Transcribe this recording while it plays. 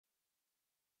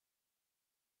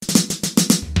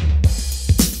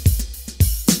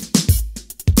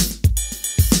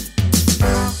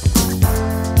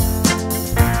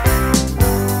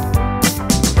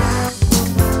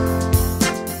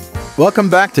Welcome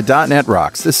back to .NET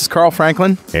Rocks. This is Carl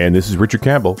Franklin. And this is Richard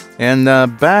Campbell. And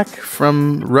back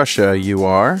from Russia you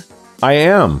are. I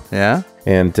am. Yeah?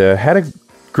 And had a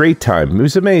great time. It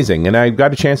was amazing. And I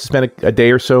got a chance to spend a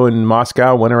day or so in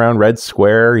Moscow, went around Red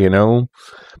Square,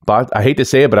 I hate to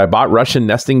say it, but I bought Russian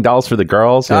nesting dolls for the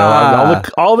girls.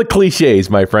 All the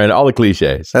cliches, my friend, all the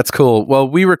cliches. That's cool. Well,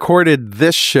 we recorded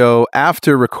this show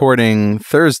after recording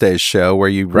Thursday's show where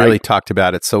you really talked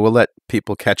about it. So we'll let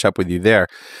people catch up with you there.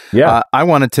 Yeah. I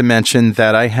wanted to mention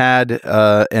that I had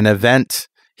an event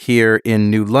here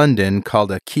in New London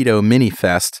called a Keto Mini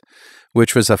Fest,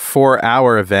 which was a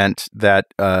 4-hour event that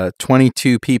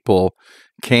 22 people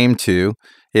came to.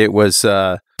 It was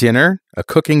dinner, a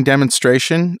cooking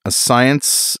demonstration, a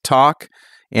science talk,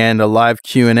 and a live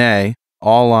Q&A,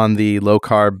 all on the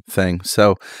low-carb thing.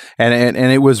 So, and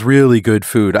it was really good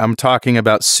food. I'm talking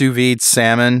about sous vide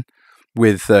salmon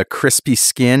with crispy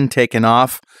skin taken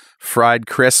off, fried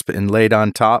crisp and laid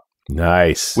on top.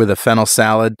 Nice. With a fennel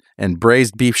salad, and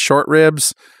braised beef short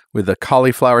ribs with a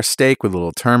cauliflower steak with a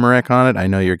little turmeric on it. I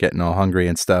know you're getting all hungry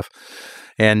and stuff.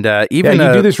 And you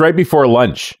do this right before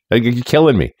lunch. You're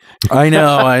killing me. I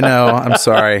know. I'm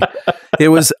sorry. It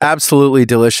was absolutely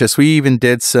delicious. We even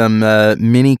did some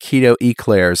mini keto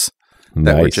eclairs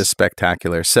that were just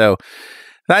spectacular. So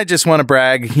I just want to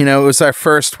brag. It was our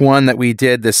first one that we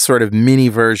did, this sort of mini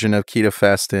version of Keto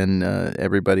Fest, and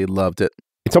everybody loved it.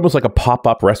 It's almost like a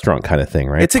pop-up restaurant kind of thing,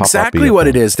 right? It's exactly what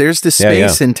it is. There's this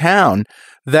space in town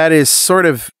that is sort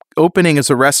of opening as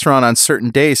a restaurant on certain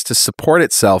days to support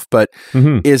itself, but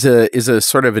is a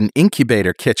sort of an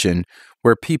incubator kitchen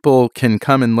where people can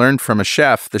come and learn from a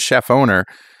chef, the chef owner,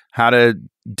 how to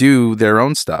do their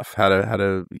own stuff, how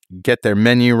to get their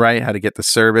menu right, how to get the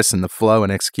service and the flow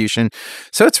and execution.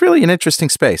 So it's really an interesting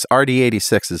space.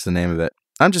 RD86 is the name of it.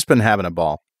 I've just been having a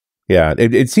ball. Yeah,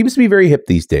 it seems to be very hip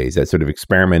these days, that sort of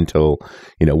experimental,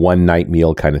 one night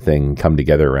meal kind of thing come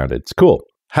together around it. It's cool.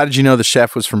 How did you know the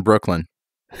chef was from Brooklyn?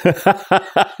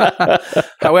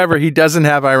 However, he doesn't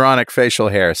have ironic facial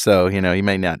hair, so he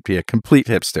may not be a complete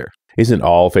hipster. Isn't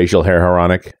all facial hair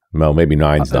ironic? Well, maybe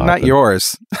mine's not. Not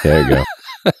yours. There you go.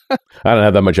 I don't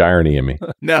have that much irony in me.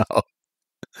 No.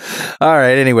 All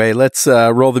right. Anyway, let's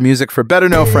roll the music for Better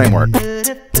Know Framework.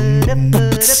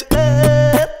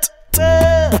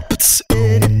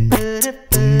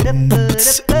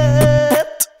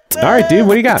 All right, dude,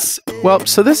 what do you got? Well,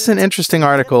 so this is an interesting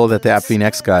article that the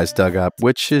AppVNext guys dug up,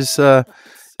 which is at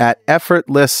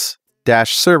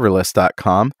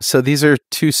effortless-serverless.com. So these are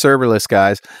two serverless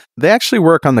guys. They actually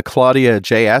work on the Claudia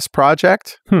JS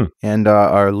project and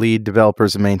are lead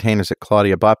developers and maintainers at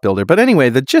Claudia Bot Builder. But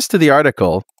anyway, the gist of the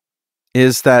article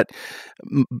is that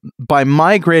by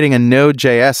migrating a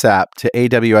Node.js app to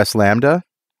AWS Lambda,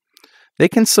 they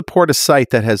can support a site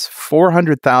that has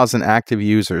 400,000 active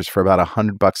users for about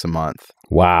 $100 a month.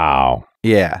 Wow.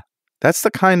 Yeah. That's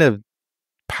the kind of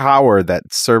power that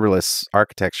serverless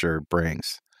architecture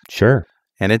brings. Sure.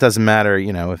 And it doesn't matter,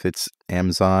 if it's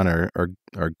Amazon or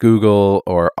Google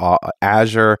or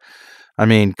Azure. I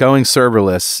mean, going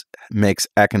serverless makes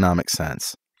economic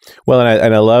sense. Well,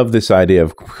 and I love this idea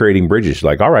of creating bridges.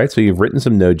 Like, all right, so you've written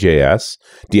some Node.js.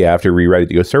 Do you have to rewrite it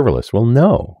to go serverless? Well,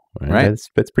 no. Right.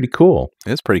 That's pretty cool.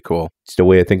 It's pretty cool. It's the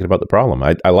way of thinking about the problem.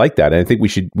 I like that. And I think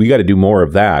we got to do more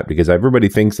of that because everybody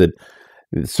thinks that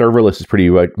serverless is pretty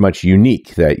much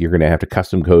unique, that you're going to have to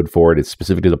custom code for it. It's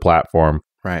specific to the platform.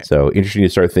 Right. So interesting to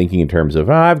start thinking in terms of,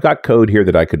 I've got code here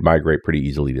that I could migrate pretty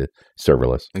easily to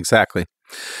serverless. Exactly.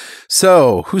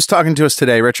 So who's talking to us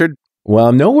today, Richard? Well,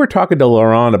 I know we're talking to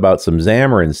Laurent about some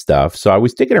Xamarin stuff. So I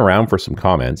was digging around for some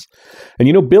comments.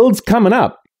 And build's coming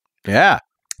up. Yeah.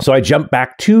 So I jumped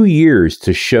back 2 years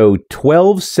to show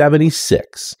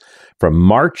 1276 from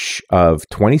March of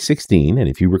 2016. And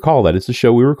if you recall, that is the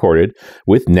show we recorded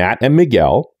with Nat and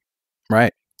Miguel.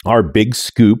 Right. Our big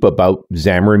scoop about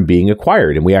Xamarin being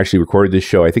acquired. And we actually recorded this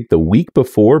show, I think, the week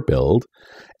before Build,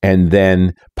 and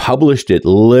then published it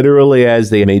literally as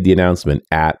they made the announcement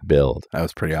at Build. That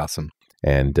was pretty awesome.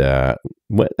 And that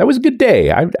was a good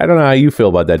day. I don't know how you feel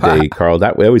about that day, Carl.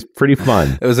 That was pretty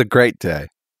fun. It was a great day.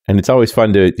 And it's always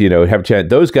fun to, have a chat.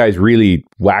 Those guys really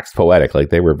waxed poetic. Like,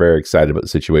 they were very excited about the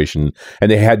situation, and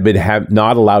they had been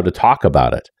not allowed to talk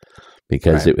about it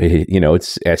because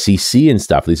it's SEC and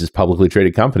stuff. This is publicly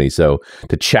traded company. So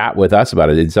to chat with us about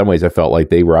it, in some ways, I felt like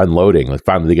they were unloading. Like,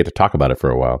 finally, they get to talk about it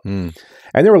for a while.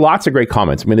 And there were lots of great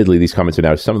comments. Admittedly, these comments are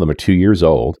now, some of them are 2 years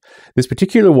old. This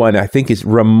particular one, I think, is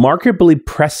remarkably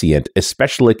prescient,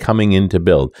 especially coming into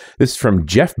Build. This is from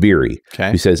Jeff Beery,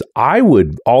 who says, I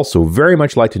would also very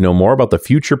much like to know more about the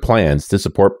future plans to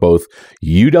support both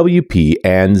UWP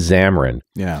and Xamarin.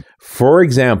 Yeah. For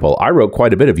example, I wrote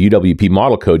quite a bit of UWP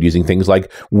model code using things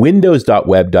like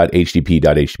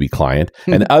windows.web.hdp.hdp client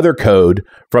and other code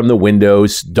from the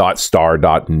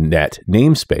windows.star.net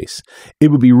namespace.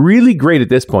 It would be really great at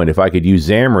this point if I could use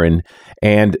Xamarin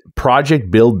and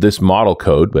project build this model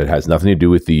code, but it has nothing to do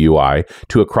with the UI,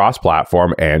 to a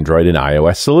cross-platform Android and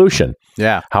iOS solution.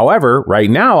 Yeah. However, right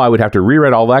now, I would have to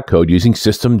rewrite all that code using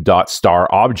system.star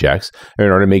objects in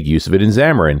order to make use of it in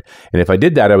Xamarin. And if I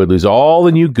did that, I would lose all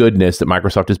the new goodness that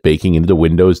Microsoft is baking into the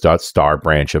Windows.star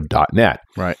branch of .NET.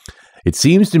 Right. It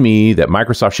seems to me that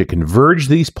Microsoft should converge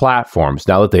these platforms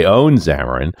now that they own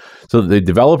Xamarin so that the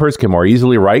developers can more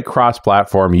easily write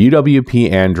cross-platform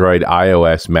UWP, Android,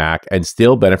 iOS, Mac, and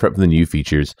still benefit from the new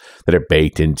features that are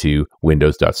baked into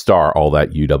Windows.star, all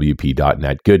that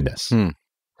UWP.NET goodness.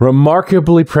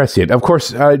 Remarkably prescient. Of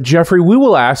course, Jeffrey, we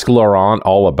will ask Laurent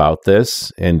all about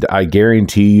this, and I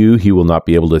guarantee you he will not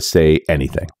be able to say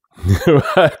anything.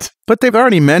 But they've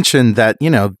already mentioned that,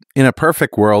 in a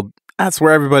perfect world, that's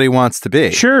where everybody wants to be.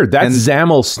 Sure, that's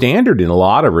XAML's standard in a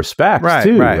lot of respects,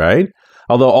 too, right? Right?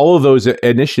 Although all of those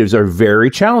initiatives are very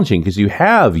challenging because you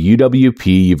have UWP,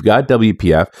 you've got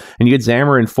WPF, and you get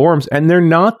Xamarin Forms, and they're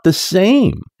not the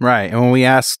same. Right. And when we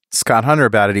asked Scott Hunter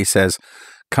about it, he says,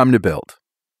 come to build.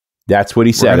 That's what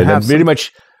he said. And then pretty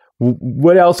much,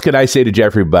 what else could I say to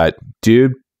Jeffrey but,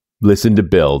 dude, listen to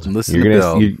Build.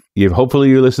 Hopefully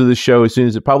you listen to the show as soon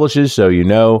as it publishes, so you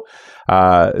know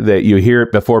that you hear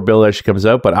it before Build actually comes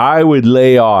out. But I would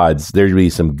lay odds there'd be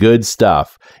some good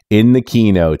stuff in the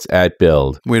keynotes at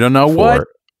Build. We don't know what.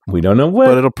 We don't know what.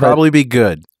 But it'll probably be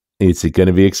good. It's going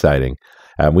to be exciting.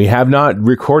 We have not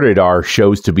recorded our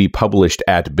shows to be published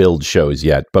at Build shows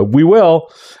yet, but we will.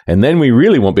 And then we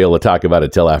really won't be able to talk about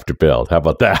it till after Build. How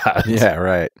about that? Yeah,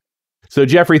 right. So,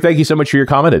 Jeffrey, thank you so much for your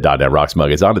comment at .NET Rocks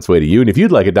Mug. It's on its way to you. And if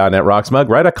you'd like a .NET Rocks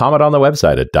mug, write a comment on the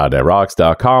website at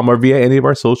 .NETRocks.com or via any of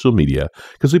our social media,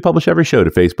 because we publish every show to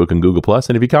Facebook and Google+.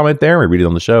 And if you comment there and we read it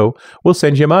on the show, we'll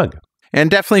send you a mug. And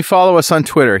definitely follow us on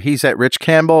Twitter. He's at Rich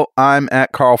Campbell. I'm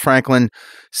at Carl Franklin.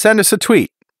 Send us a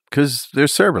tweet, because they're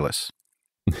serverless.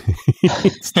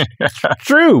 It's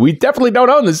true. We definitely don't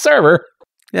own the server.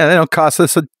 Yeah, they don't cost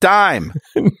us a dime.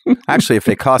 Actually, if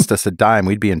they cost us a dime,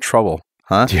 we'd be in trouble,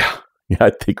 huh? Yeah,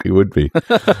 I think we would be.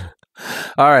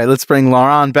 All right, let's bring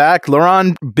Laurent back.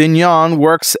 Laurent Bugnion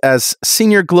works as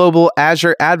Senior Global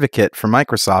Azure Advocate for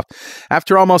Microsoft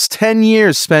after almost 10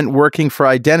 years spent working for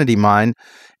IdentityMine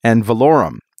and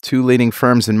Valorum, two leading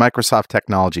firms in Microsoft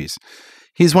technologies.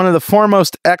 He's one of the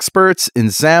foremost experts in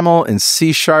XAML and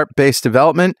C#-based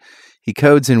development. He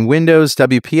codes in Windows,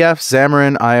 WPF,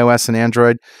 Xamarin, iOS and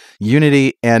Android,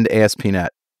 Unity, and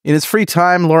ASP.NET. In his free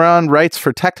time, Laurent writes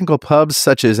for technical pubs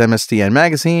such as MSDN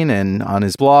Magazine and on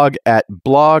his blog at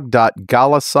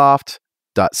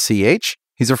blog.galasoft.ch.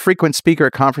 He's a frequent speaker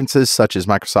at conferences such as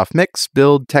Microsoft Mix,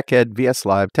 Build, TechEd, VS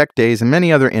Live, Tech Days, and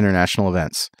many other international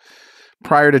events.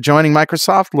 Prior to joining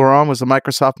Microsoft, Laurent was the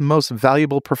Microsoft Most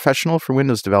Valuable Professional for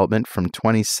Windows Development from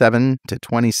 2007 to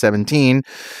 2017,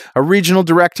 a Regional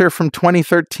Director from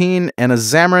 2013, and a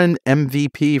Xamarin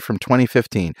MVP from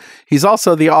 2015. He's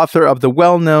also the author of the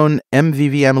well-known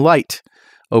MVVM Lite,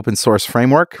 open source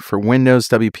framework for Windows,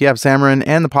 WPF, Xamarin,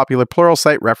 and the popular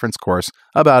Pluralsight reference course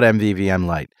about MVVM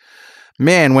Lite.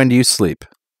 Man, when do you sleep?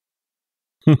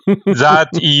 That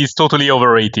is totally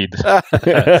overrated.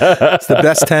 It's the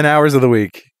best 10 hours of the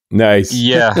week. Nice.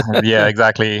 Yeah,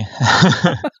 exactly.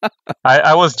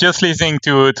 I was just listening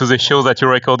to the show that you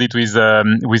recorded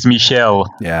with Michelle.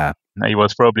 Yeah. It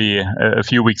was probably a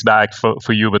few weeks back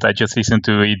for you, but I just listened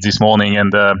to it this morning,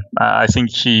 and I think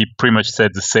she pretty much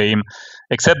said the same,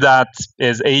 except that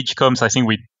as age comes, I think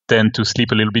we tend to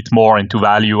sleep a little bit more and to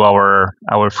value our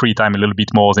free time a little bit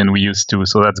more than we used to,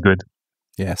 so that's good.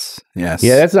 Yes. Yeah,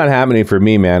 that's not happening for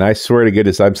me, man. I swear to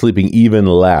goodness, I'm sleeping even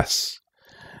less,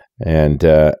 and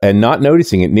not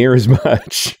noticing it near as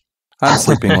much. I'm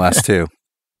sleeping less too.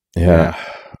 Yeah.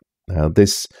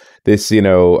 The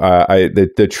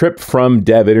trip from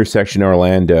Dev Intersection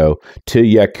Orlando to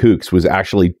Yakutsk was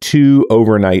actually 2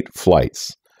 overnight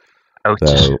flights. Ouch.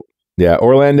 So, yeah,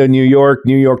 Orlando, New York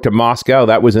to Moscow.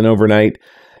 That was an overnight.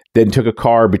 Then took a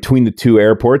car between the 2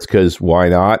 airports because why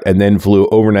not? And then flew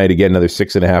overnight again, another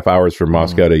 6.5 hours from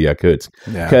Moscow to Yakutsk.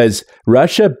 Because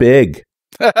Russia big.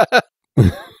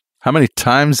 How many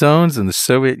time zones in the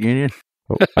Soviet Union?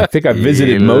 I think I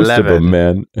visited most of them,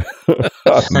 man.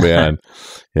 Oh, man.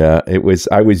 Yeah, I was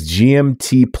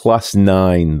GMT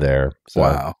 +9 there.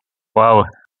 So. Wow.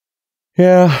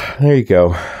 Yeah, there you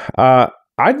go.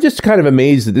 I'm just kind of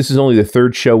amazed that this is only the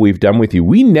 3rd show we've done with you.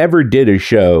 We never did a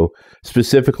show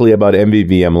specifically about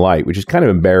MVVM Lite, which is kind of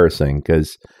embarrassing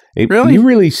because Really? You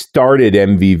really started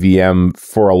MVVM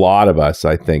for a lot of us,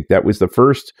 I think. That was the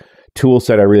first tool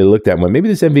set I really looked at and went, maybe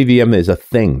this MVVM is a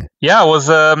thing. Yeah,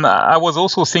 I was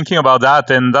also thinking about that,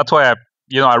 and that's why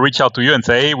I reach out to you and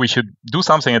say, hey, we should do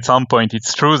something at some point.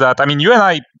 It's true that, I mean, you and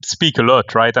I speak a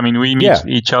lot, right? I mean, we meet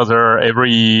each other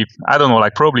every, I don't know,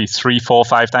 like probably 3, 4,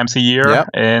 5 times a year. Yep.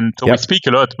 And so we speak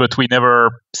a lot, but we never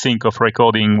think of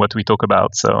recording what we talk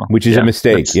about. So, which is a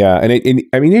mistake. Yeah. And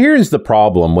I mean, here's the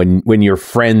problem when you're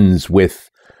friends with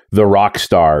the rock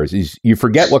stars is you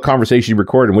forget what conversation you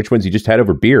recorded and which ones you just had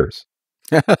over beers.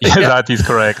 Yeah, that is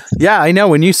correct. Yeah, I know.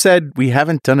 When you said we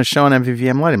haven't done a show on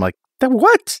MVVM Light, I'm like,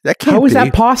 what? That can't be. How is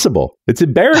that possible? It's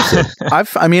embarrassing.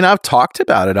 I've talked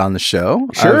about it on the show.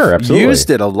 Sure, I've absolutely. used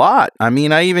it a lot. I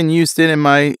mean, I even used it in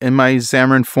my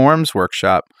Xamarin Forms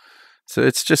workshop. So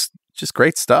it's just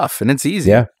great stuff, and it's easy.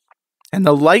 Yeah. And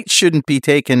the light shouldn't be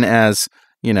taken as,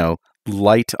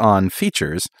 light on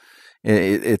features.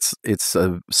 It's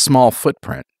a small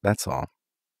footprint. That's all.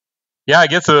 Yeah, I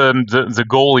guess the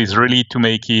goal is really to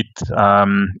make it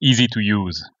easy to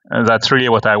use. And that's really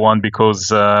what I want,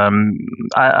 because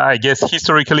I guess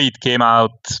historically it came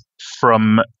out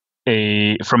from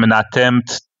an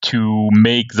attempt to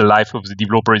make the life of the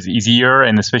developers easier,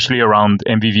 and especially around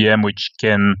MVVM, which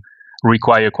can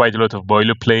require quite a lot of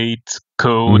boilerplate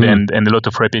code and a lot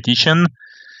of repetition.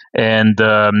 And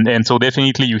so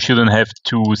definitely you shouldn't have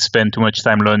to spend too much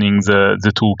time learning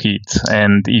the toolkit.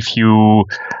 And if you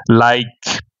like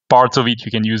parts of it,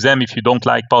 you can use them. If you don't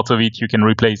like parts of it, you can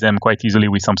replace them quite easily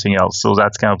with something else. So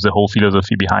that's kind of the whole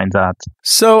philosophy behind that.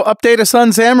 So update us on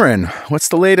Xamarin. What's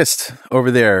the latest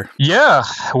over there? Yeah,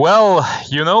 well,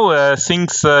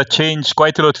 things changed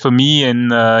quite a lot for me in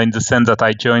the sense that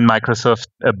I joined Microsoft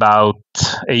about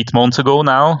 8 months ago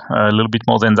now, a little bit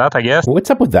more than that, I guess. What's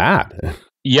up with that?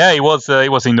 Yeah, it was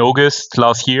in August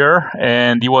last year,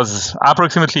 and it was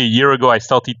approximately a year ago I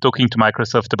started talking to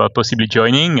Microsoft about possibly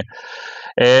joining.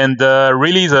 And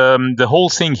really, the whole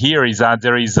thing here is that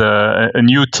there is a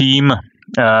new team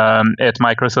at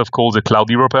Microsoft called the Cloud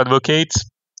Developer Advocates,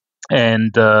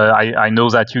 and I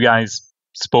know that you guys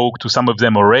spoke to some of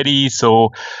them already. So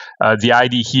the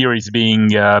idea here is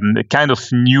being a kind of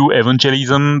new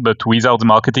evangelism, but without the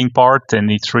marketing part.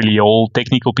 And it's really all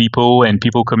technical people and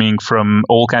people coming from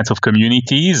all kinds of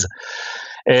communities.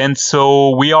 And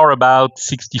so we are about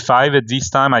 65 at this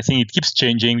time. I think it keeps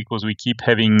changing because we keep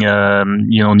having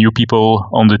new people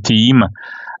on the team.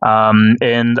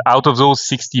 And out of those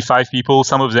 65 people,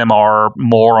 some of them are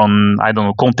more on,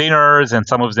 containers, and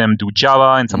some of them do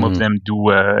Java, and some of them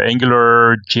do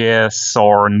Angular JS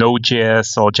or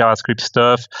Node.js or JavaScript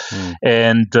stuff.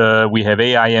 And we have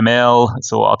AI, ML,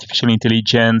 so artificial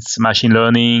intelligence, machine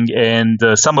learning, and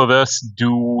some of us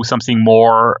do something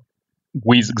more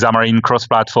with Xamarin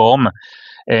cross-platform.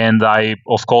 And I,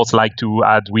 of course, like to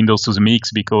add Windows to the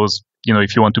mix because,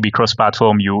 if you want to be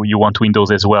cross-platform, you want Windows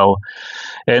as well.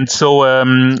 And so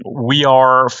we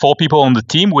are 4 people on the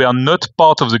team. We are not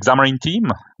part of the Xamarin team.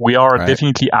 We are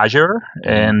definitely Azure,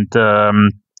 and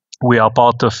we are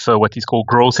part of what is called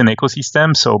growth and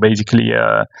ecosystem. So basically,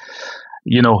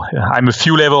 I'm a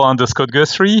few level under Scott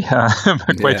Guthrie,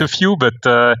 quite a few, but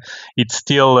it's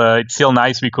still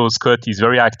nice because Scott is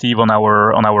very active on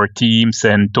our teams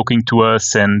and talking to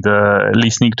us and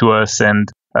listening to us, and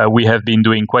we have been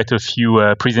doing quite a few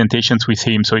presentations with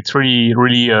him. So it's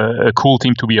really a cool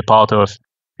team to be a part of.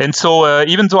 And so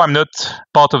even though I'm not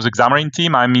part of the Xamarin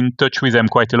team, I'm in touch with them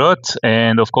quite a lot.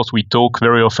 And of course, we talk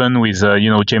very often with,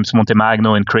 James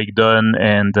Montemagno and Craig Dunn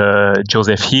and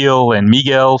Joseph Hill and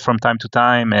Miguel from time to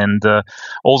time, and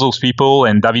all those people,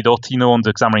 and David Ortino on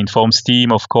the Xamarin Forms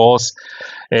team, of course.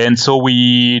 And so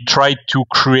we try to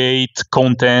create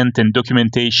content and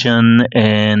documentation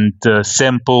and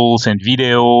samples and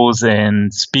videos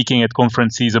and speaking at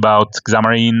conferences about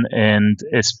Xamarin, and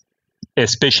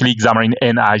especially Xamarin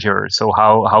and Azure. So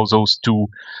how those two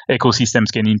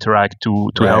ecosystems can interact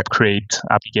to help create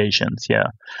applications. Yeah.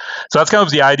 So that's kind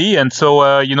of the idea. And so,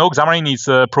 Xamarin is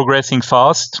progressing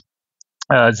fast.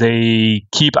 They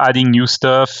keep adding new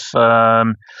stuff.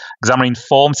 Xamarin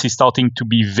Forms is starting to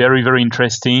be very, very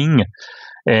interesting.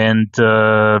 And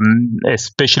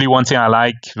especially one thing I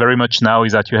like very much now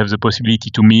is that you have the possibility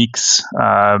to mix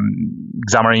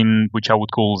Xamarin, which I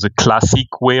would call the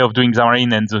classic way of doing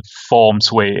Xamarin, and the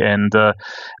Forms way. And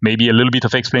maybe a little bit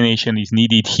of explanation is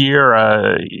needed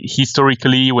here.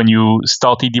 Historically, when you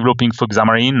started developing for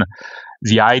Xamarin,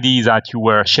 the idea is that you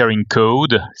were sharing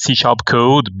code, C#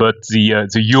 code, but the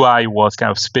UI was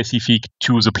kind of specific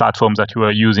to the platforms that you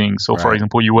were using. So, for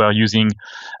example, you were using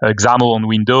XAML on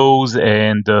Windows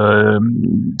and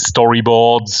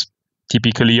storyboards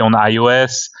typically on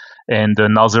iOS, and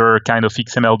another kind of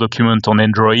XML document on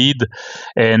Android.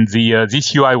 And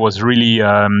this UI was really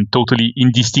totally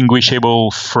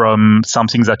indistinguishable from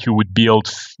something that you would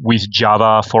build with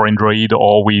Java for Android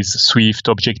or with Swift,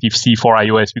 Objective-C for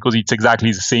iOS, because it's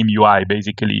exactly the same UI,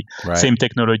 basically, same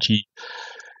technology.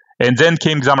 And then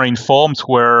came Xamarin Forms,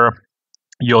 where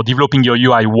you're developing your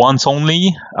UI once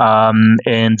only,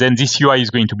 and then this UI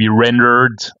is going to be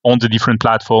rendered on the different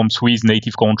platforms with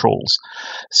native controls.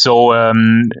 So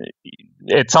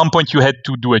at some point you had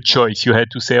to do a choice. You had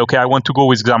to say, okay, I want to go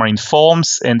with Xamarin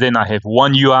Forms, and then I have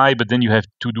one UI, but then you have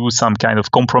to do some kind of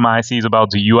compromises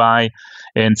about the UI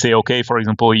and say, okay, for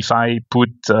example, if I put,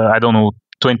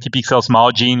 20 pixels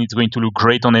margin, it's going to look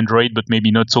great on Android, but maybe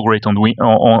not so great on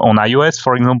iOS,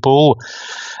 for example.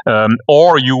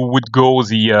 Or you would go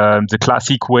the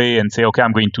classic way and say, okay,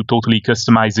 I'm going to totally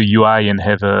customize the UI and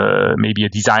have maybe a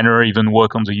designer even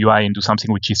work on the UI and do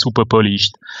something which is super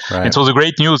polished. Right. And so the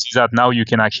great news is that now you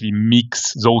can actually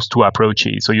mix those two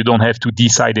approaches. So you don't have to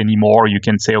decide anymore. You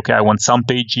can say, okay, I want some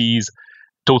pages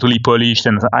totally polished,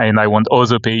 and I want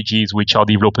other pages which are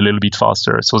developed a little bit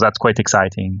faster. So that's quite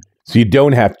exciting. So you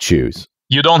don't have to choose.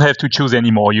 You don't have to choose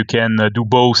anymore. You can do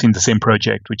both in the same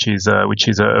project, which is a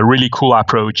really cool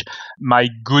approach. My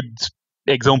good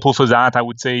example for that, I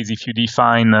would say, is if you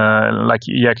define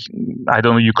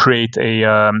you create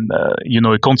a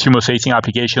consumer-facing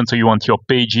application, so you want your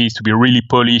pages to be really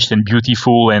polished and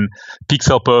beautiful and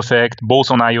pixel perfect, both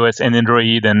on iOS and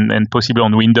Android and possibly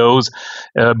on Windows.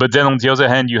 But then on the other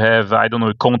hand, you have a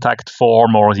contact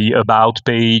form or the about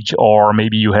page, or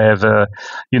maybe you have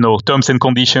terms and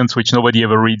conditions which nobody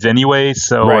ever reads anyway.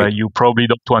 So you probably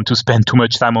don't want to spend too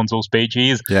much time on those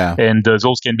pages. Yeah. And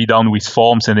those can be done with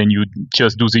forms, and then you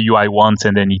just do the UI once,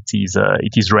 and then it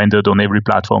is rendered on every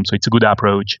platform. So it's a good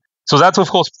approach. So that's, of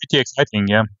course, pretty exciting,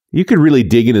 yeah. You could really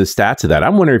dig into the stats of that.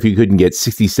 I'm wondering if you couldn't get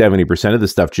 60-70% of the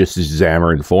stuff just as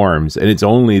Xamarin Forms, and it's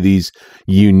only these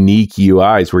unique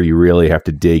UIs where you really have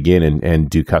to dig in and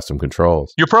do custom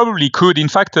controls. You probably could. In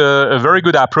fact, a very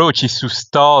good approach is to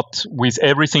start with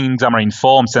everything in Xamarin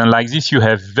Forms, and like this, you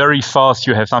have very fast,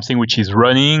 you have something which is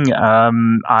running.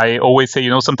 I always say,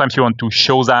 sometimes you want to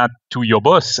show that to your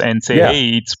boss and say, hey,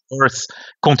 it's worth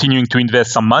continuing to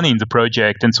invest some money in the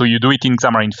project. And so you do it in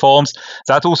Xamarin Forms.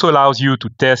 That also allows you to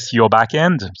test your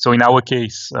backend. So in our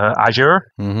case,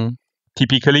 Azure. Mm-hmm.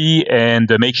 Typically,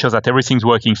 and make sure that everything's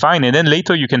working fine. And then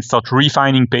later you can start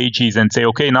refining pages and say,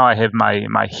 okay, now I have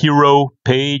my hero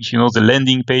page, the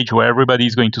landing page where everybody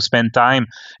is going to spend time.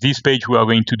 This page, we are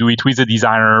going to do it with a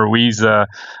designer, with,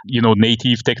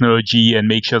 native technology, and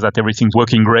make sure that everything's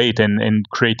working great and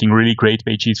creating really great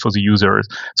pages for the users.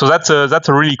 So that's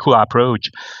a really cool approach.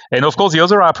 And of course, the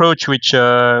other approach, which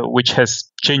has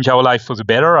changed our life for the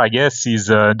better, I guess, is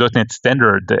 .NET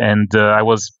Standard. And I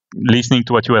was listening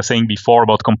to what you were saying before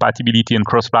about compatibility and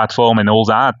cross-platform and all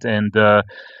that. And,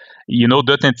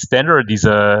 .NET Standard is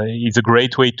a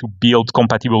great way to build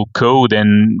compatible code,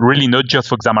 and really not just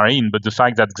for Xamarin, but the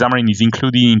fact that Xamarin is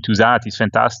included into that is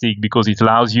fantastic, because it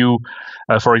allows you,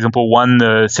 for example, one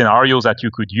scenario that you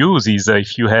could use is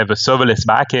if you have a serverless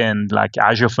backend like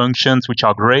Azure Functions, which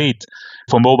are great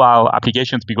for mobile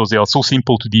applications because they are so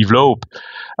simple to develop.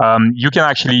 You can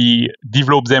actually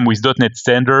develop them with .NET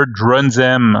Standard, run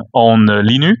them on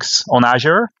Linux, on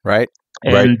Azure. Right.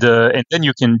 And then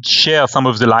you can share some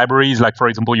of the libraries, like, for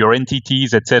example, your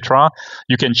entities, etc.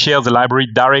 You can share the library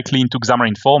directly into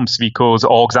Xamarin Forms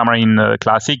or Xamarin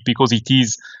Classic, because it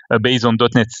is based on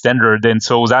 .NET Standard. And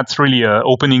so that's really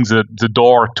opening the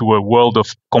door to a world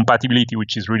of compatibility,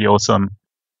 which is really awesome.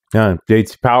 Yeah,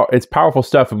 it's powerful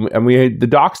stuff. And the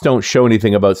docs don't show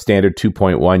anything about Standard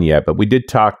 2.1 yet, but we did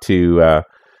talk to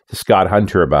Scott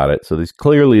Hunter about it. So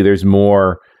there's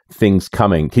more things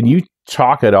coming. Can you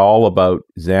talk at all about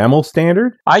XAML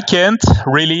Standard? I can't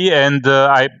really, and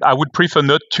I would prefer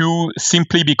not to,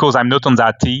 simply because I'm not on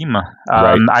that team.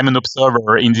 I'm an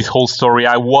observer in this whole story.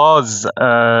 I was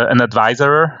an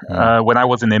advisor when I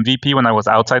was an MVP, when I was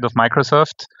outside of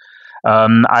Microsoft.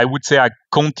 I would say I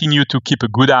continue to keep a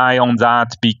good eye on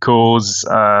that because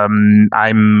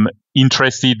I'm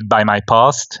interested by my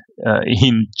past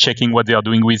in checking what they are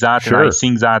doing with that. Sure. And I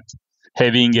think that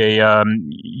having a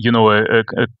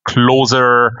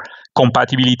closer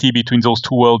compatibility between those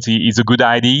two worlds is a good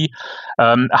idea.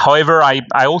 However,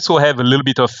 I also have a little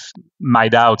bit of my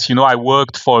doubts. I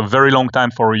worked for a very long time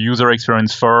for a user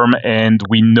experience firm, and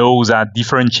we know that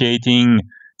differentiating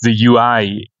the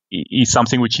UI is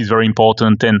something which is very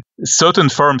important. And certain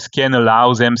firms can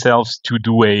allow themselves to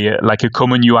do a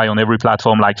common UI on every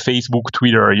platform, like Facebook,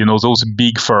 Twitter, those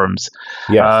big firms.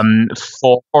 Yes.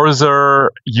 For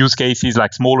other use cases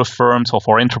like smaller firms or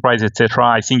for enterprise, etc.,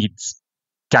 I think it's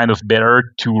kind of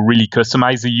better to really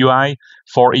customize the UI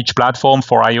for each platform,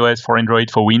 for iOS, for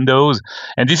Android, for Windows.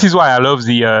 And this is why I love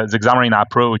the Xamarin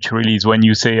approach, really, is when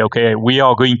you say, okay, we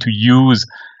are going to use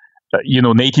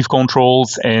native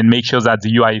controls and make sure that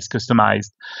the UI is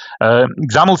customized.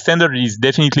 XAML standard is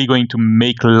definitely going to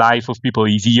make life of people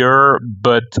easier,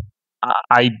 but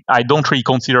I don't really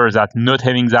consider that not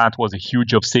having that was a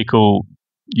huge obstacle,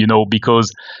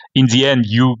 because in the end,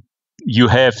 you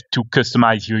have to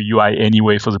customize your UI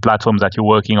anyway for the platform that you're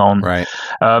working on. Right.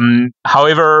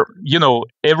 However,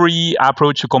 every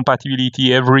approach to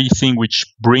compatibility, everything which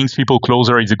brings people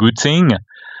closer is a good thing.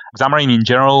 Xamarin in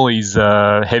general is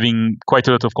having quite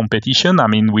a lot of competition. I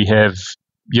mean, we have,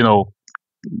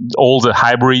 all the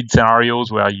hybrid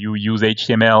scenarios where you use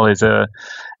HTML as a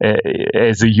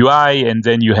UI, and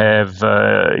then you have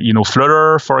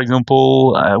Flutter, for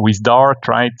example, with Dart,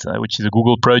 right, which is a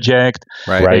Google project,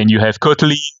 right. And you have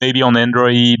Kotlin maybe on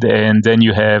Android, and then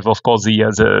you have, of course, the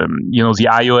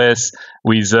iOS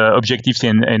with Objective-C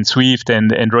and Swift,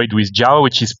 and Android with Java,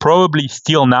 which is probably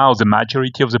still now the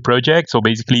majority of the project. So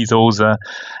basically,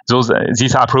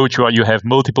 this approach where you have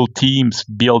multiple teams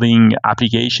building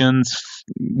applications,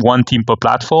 one team per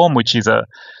platform, which is for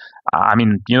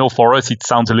us, it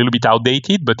sounds a little bit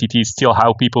outdated, but it is still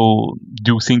how people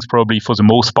do things probably for the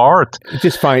most part. It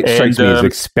just strikes me as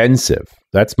expensive.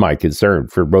 That's my concern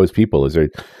for most people is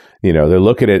they're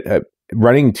looking at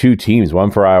running two teams, one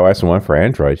for iOS and one for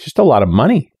Android. It's just a lot of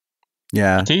money.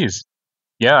 Yeah, it is.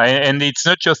 Yeah, and it's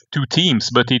not just two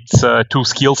teams, but it's two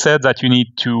skill sets that you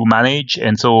need to manage.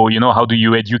 And so, how do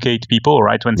you educate people,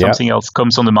 right, when something else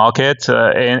comes on the market?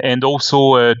 And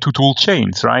also two tool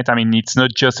chains, right? I mean, it's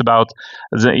not just the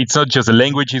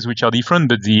languages which are different,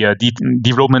 but the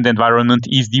development environment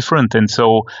is different. And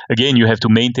so, again, you have to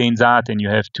maintain that, and you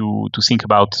have to think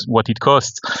about what it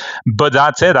costs. But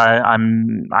that said,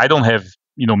 I don't have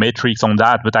metrics on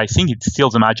that, but I think it's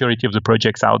still the majority of the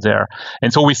projects out there.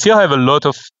 And so we still have a lot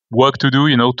of work to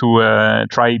do, to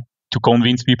try to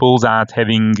convince people that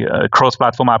having a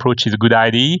cross-platform approach is a good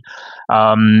idea.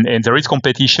 And there is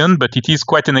competition, but it is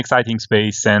quite an exciting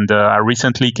space. And I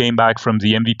recently came back from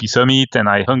the MVP Summit, and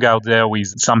I hung out there with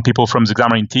some people from the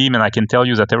Xamarin team, and I can tell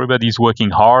you that everybody is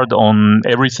working hard on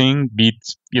everything, be it,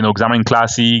 Xamarin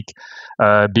Classic,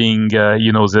 being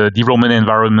the development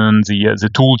environment, the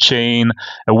tool chain.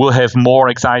 We'll have more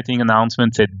exciting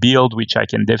announcements at Build, which I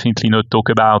can definitely not talk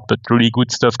about, but really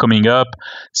good stuff coming up.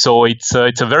 So it's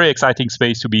a very exciting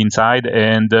space to be inside,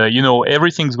 and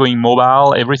everything's going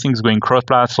mobile, everything's going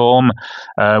cross-platform.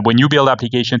 When you build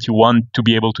applications, you want to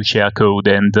be able to share code,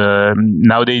 and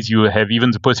nowadays you have even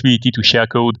the possibility to share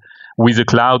code with the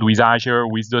cloud, with Azure,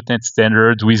 with .NET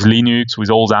Standards, with Linux, with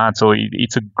all that. So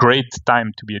it's a great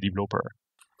time to be a developer.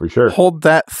 For sure. Hold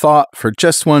that thought for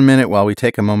just 1 minute while we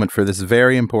take a moment for this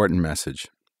very important message.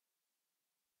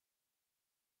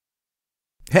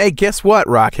 Hey, guess what,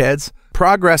 Rockheads?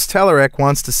 Progress Telerik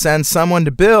wants to send someone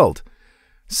to build.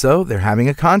 So they're having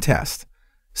a contest.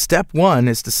 Step 1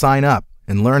 is to sign up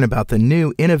and learn about the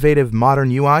new innovative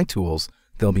modern UI tools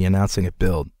they'll be announcing at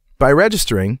Build. By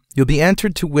registering, you'll be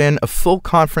entered to win a full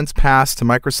conference pass to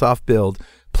Microsoft Build,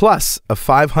 plus a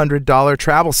 $500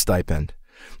 travel stipend.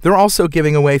 They're also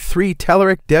giving away 3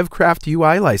 Telerik DevCraft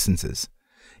UI licenses.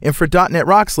 And for .NET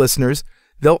Rocks listeners,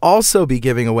 they'll also be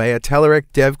giving away a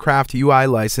Telerik DevCraft UI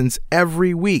license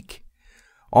every week.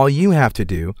 All you have to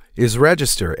do is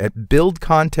register at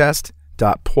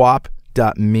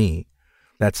buildcontest.pwop.me.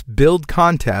 That's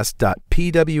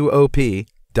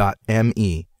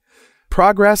buildcontest.pwop.me.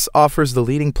 Progress offers the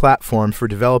leading platform for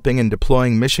developing and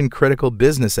deploying mission-critical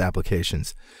business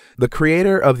applications. The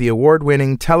creator of the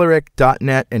award-winning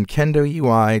Telerik.NET and Kendo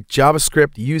UI,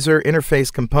 JavaScript user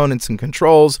interface components and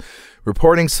controls,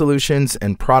 reporting solutions,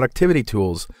 and productivity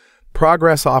tools,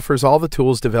 Progress offers all the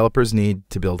tools developers need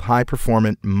to build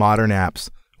high-performant, modern apps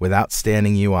with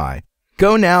outstanding UI.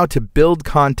 Go now to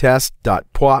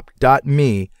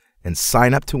buildcontest.pwop.me and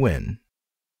sign up to win.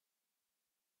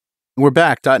 We're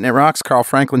back. .NET Rocks, Carl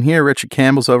Franklin here. Richard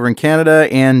Campbell's over in Canada.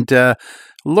 And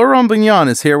Laurent Bugnion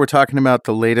is here. We're talking about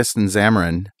the latest in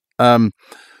Xamarin. The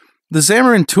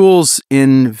Xamarin tools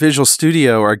in Visual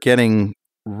Studio are getting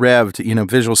revved.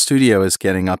 Visual Studio is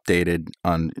getting updated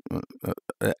on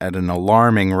at an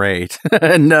alarming rate.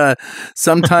 And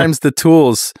sometimes the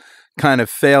tools kind of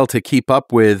fail to keep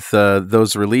up with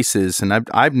those releases. And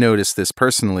I've noticed this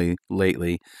personally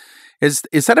lately. Is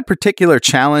that a particular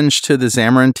challenge to the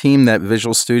Xamarin team that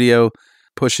Visual Studio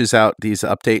pushes out these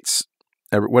updates?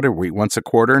 What are we, once a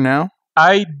quarter now?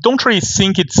 I don't really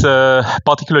think it's a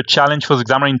particular challenge for the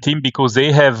Xamarin team because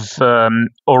they have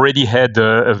already had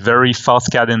a very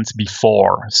fast cadence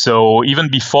before. So even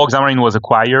before Xamarin was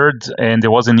acquired and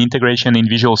there was an integration in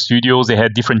Visual Studio, they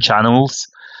had different channels.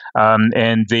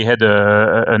 And they had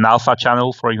an alpha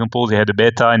channel, for example, they had a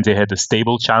beta and they had a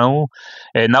stable channel.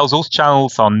 And now those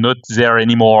channels are not there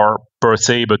anymore per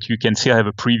se, but you can still have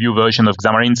a preview version of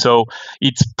Xamarin. So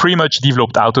it's pretty much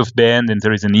developed out of band and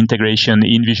there is an integration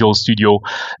in Visual Studio.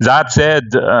 That said,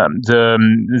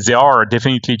 there are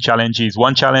definitely challenges.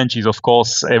 One challenge is, of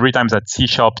course, every time that C#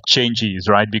 changes,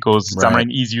 right? Because Xamarin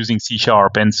is using C#.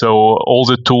 And so all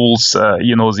the tools,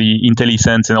 the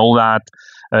IntelliSense and all that,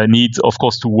 needs, of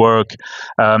course, to work.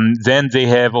 Then they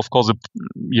have, of course,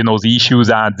 the issue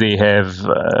that they have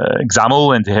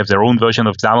XAML and they have their own version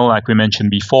of XAML, like we mentioned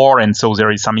before. And so there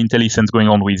is some IntelliSense going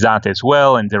on with that as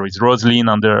well. And there is Roslyn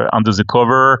under the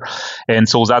cover. And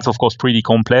so that's, of course, pretty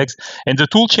complex. And the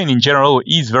toolchain in general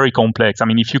is very complex. I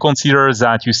mean, if you consider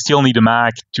that you still need a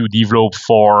Mac to develop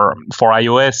for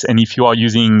iOS, and if you are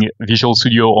using Visual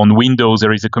Studio on Windows,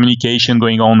 there is a communication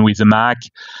going on with the Mac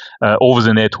over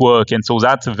the network. And so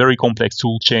that's a very complex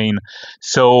tool chain.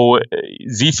 So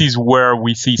this is where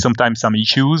we see sometimes some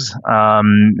issues.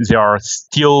 There are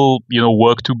still,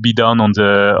 work to be done on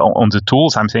the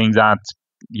tools. I'm saying that,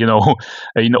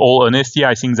 in all honesty,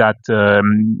 I think that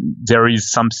there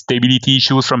is some stability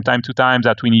issues from time to time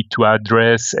that we need to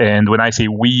address. And when I say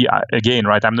we, again,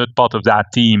 right, I'm not part of that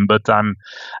team, but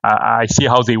I see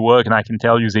how they work, and I can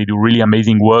tell you they do really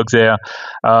amazing work there.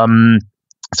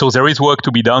 So there is work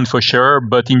to be done for sure,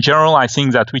 but in general, I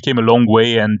think that we came a long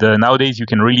way, and nowadays you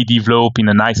can really develop in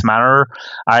a nice manner.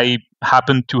 I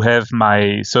happen to have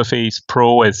my Surface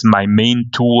Pro as my main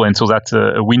tool, and so that's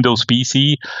a Windows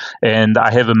PC, and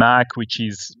I have a Mac which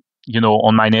is,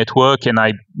 on my network, and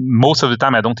most of the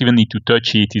time I don't even need to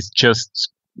touch it. It's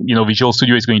just, Visual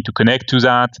Studio is going to connect to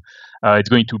that. It's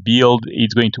going to build,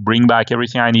 it's going to bring back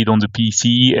everything I need on the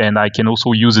PC, and I can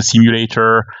also use a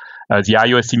simulator, the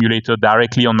iOS simulator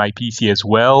directly on my PC as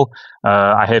well.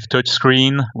 I have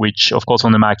touchscreen, which of course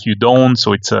on the Mac you don't.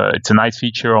 So it's a nice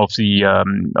feature of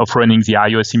running the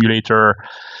iOS simulator,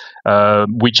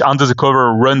 which under the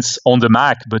cover runs on the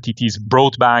Mac, but it is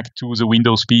brought back to the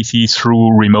Windows PC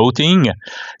through remoting.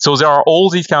 So there are all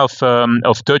these kind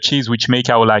of touches which make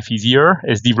our life easier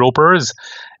as developers.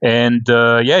 And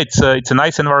it's a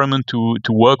nice environment to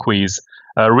work with.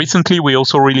 Recently, we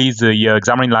also released the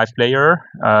Xamarin Live Player.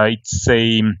 It's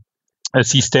a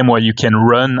system where you can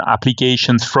run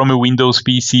applications from a Windows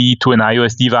PC to an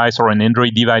iOS device or an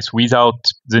Android device without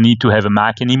the need to have a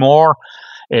Mac anymore.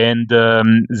 And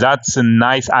that's a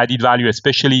nice added value,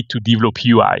 especially to develop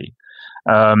UI.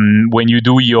 When you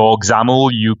do your XAML,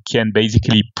 you can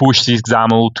basically push this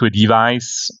XAML to a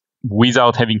device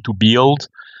without having to build.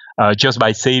 Just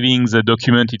by saving the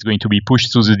document, it's going to be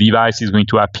pushed to the device. It's going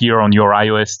to appear on your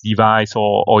iOS device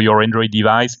or your Android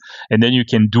device. And then you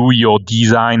can do your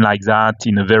design like that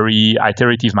in a very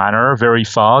iterative manner, very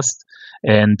fast.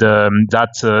 And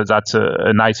that's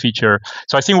a nice feature.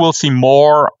 So I think we'll see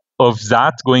more of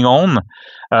that going on.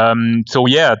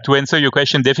 To answer your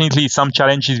question, definitely some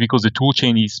challenges because the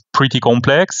toolchain is pretty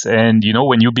complex. And,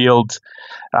 when you build,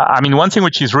 one thing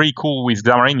which is really cool with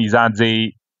Xamarin is that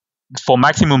for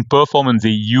maximum performance,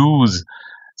 they use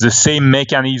the same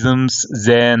mechanisms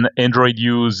than Android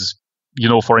use,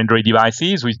 for Android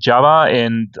devices with Java,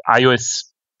 and iOS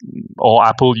or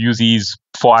Apple uses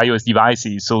for iOS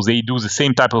devices. So they do the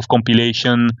same type of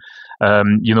compilation,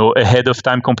 ahead of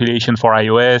time compilation for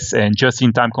iOS and just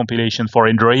in time compilation for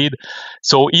Android.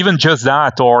 So even just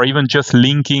that, or even just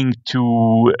linking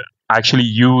to actually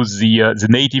use the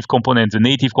native components, the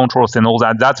native controls and all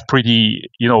that, that's pretty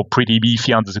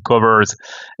beefy under the covers.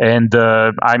 And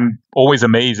I'm always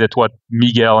amazed at what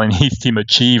Miguel and his team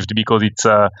achieved because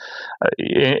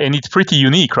it's pretty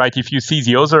unique, right? If you see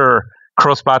the other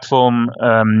cross-platform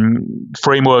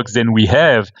frameworks than we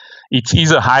have, it's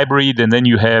either hybrid and then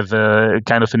you have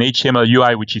kind of an HTML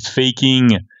UI which is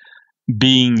faking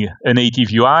being a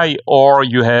native UI, or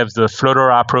you have the Flutter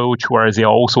approach where they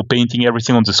are also painting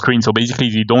everything on the screen. So basically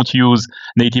they don't use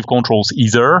native controls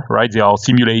either, right? They are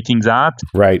simulating that.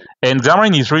 Right. And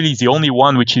Xamarin is really the only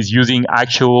one which is using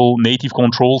actual native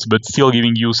controls, but still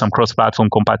giving you some cross-platform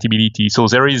compatibility. So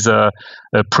there is a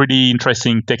pretty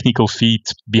interesting technical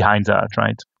feat behind that,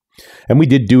 right? And we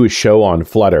did do a show on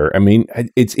Flutter.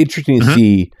 It's interesting to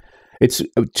see. it's,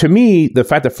 to me, the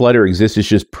fact that Flutter exists is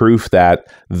just proof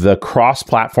that the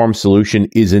cross-platform solution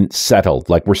isn't settled.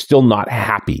 Like, we're still not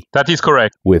happy. That is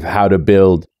correct. With how to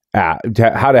build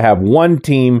how to have one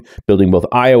team building both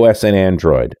iOS and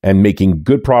Android and making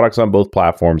good products on both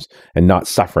platforms and not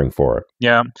suffering for it.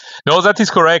 Yeah, no, that is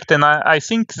correct. And I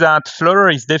think that Flutter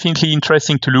is definitely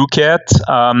interesting to look at.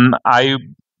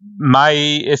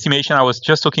 My estimation, I was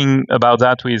just talking about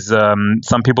that with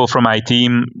some people from my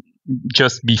team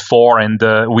just before, and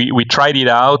we tried it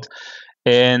out.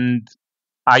 And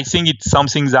I think it's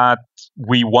something that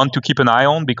we want to keep an eye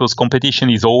on because competition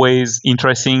is always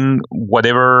interesting,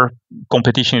 whatever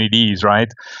competition it is, right?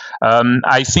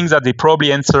 I think that they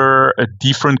probably answer a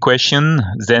different question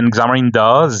than Xamarin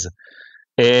does.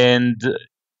 And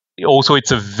also,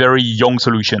 it's a very young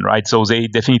solution, right? So they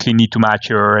definitely need to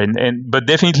mature, but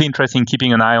definitely interesting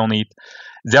keeping an eye on it.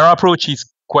 Their approach is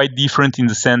quite different in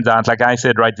the sense that, like I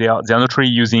said, right, they're not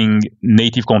really using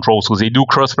native control, so they do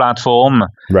cross-platform,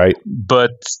 right?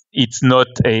 But it's not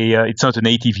a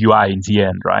native UI in the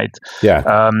end, right?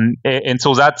 Yeah. And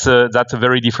so that's a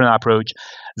very different approach.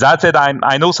 That said,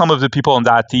 I know some of the people on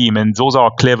that team, and those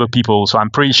are clever people, so I'm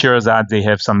pretty sure that they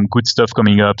have some good stuff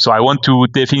coming up. So I want to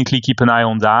definitely keep an eye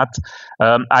on that.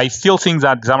 I still think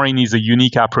that Xamarin is a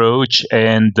unique approach,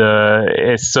 and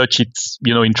as such, it's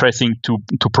interesting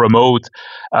to promote.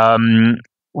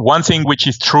 One thing which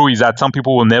is true is that some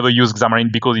people will never use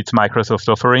Xamarin because it's Microsoft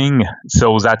offering.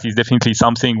 So that is definitely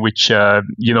something which,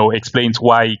 explains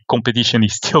why competition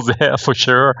is still there for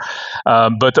sure.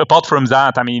 But apart from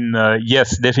that, I mean,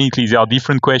 yes, definitely there are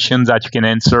different questions that you can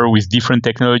answer with different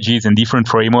technologies and different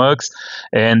frameworks.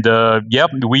 And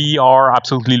we are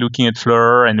absolutely looking at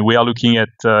Flutter, and we are looking at,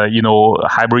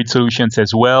 hybrid solutions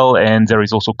as well. And there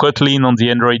is also Kotlin on the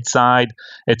Android side,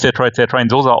 et cetera, et cetera. And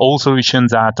those are all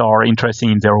solutions that are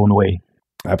interesting in their own way.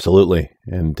 Absolutely.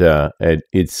 And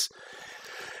it's,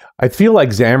 I feel like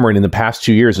Xamarin in the past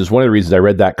 2 years is one of the reasons I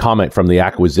read that comment from the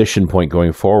acquisition point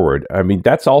going forward. I mean,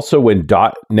 that's also when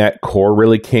 .NET Core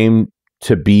really came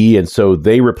to be. And so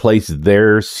they replaced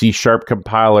their C#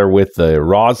 compiler with the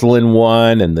Roslyn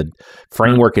one and the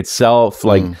framework itself.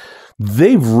 Like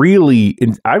they've really,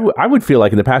 I would feel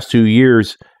like in the past 2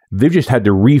 years, they've just had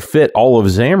to refit all of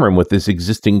Xamarin with this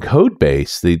existing code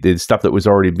base, the stuff that was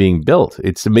already being built.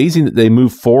 It's amazing that they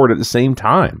moved forward at the same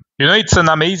time. It's an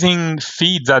amazing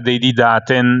feat that they did that,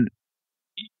 and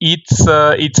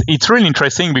it's really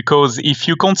interesting because if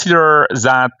you consider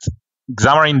that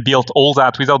Xamarin built all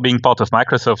that without being part of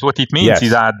Microsoft, what it means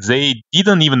is that they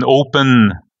didn't even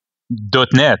open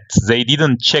 .NET. They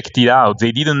didn't check it out.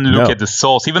 They didn't look at the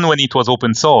source, even when it was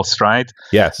open source, right?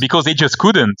 Yes. Because they just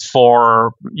couldn't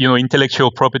for,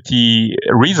 intellectual property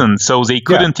reasons. So they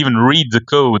couldn't even read the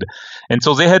code. And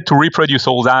so they had to reproduce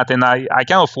all that. And I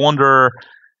kind of wonder,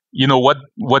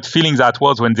 what feeling that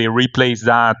was when they replaced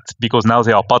that, because now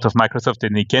they are part of Microsoft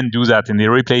and they can do that, and they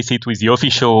replace it with the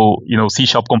official, C#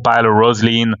 compiler,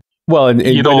 Roslyn. Well, and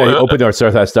when I opened our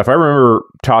source that stuff, I remember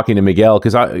talking to Miguel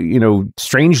because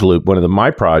Strange Loop, one of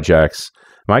my projects,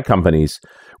 my companies,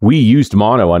 we used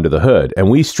Mono under the hood, and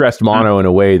we stressed Mono in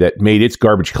a way that made its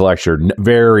garbage collector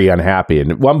very unhappy.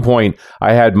 And at one point,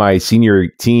 I had my senior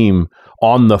team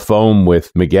on the phone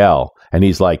with Miguel, and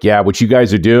he's like, "Yeah, what you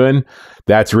guys are doing,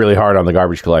 that's really hard on the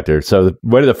garbage collector." So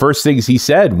one of the first things he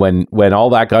said when all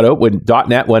that got open, when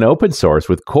 .NET went open source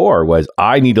with Core, was,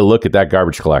 "I need to look at that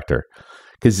garbage collector."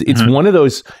 Because it's one of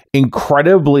those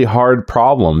incredibly hard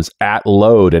problems at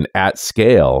load and at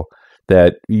scale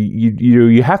that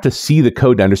you have to see the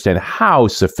code to understand how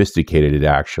sophisticated it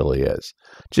actually is.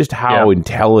 Just how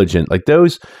intelligent. Like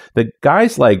the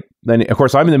guys like, then of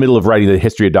course I'm in the middle of writing the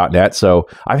history of .NET, so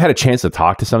I've had a chance to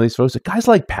talk to some of these folks. Guys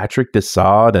like Patrick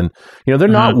Desaad, and they're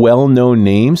not well-known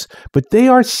names, but they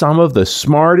are some of the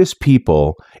smartest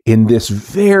people in this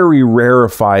very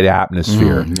rarefied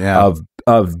atmosphere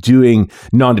of doing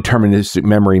non-deterministic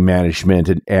memory management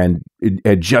and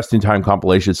just-in-time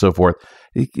compilation and so forth.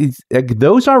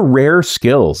 Those are rare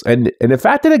skills. And the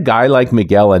fact that a guy like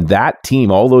Miguel and that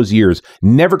team all those years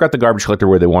never got the garbage collector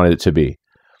where they wanted it to be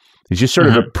is just sort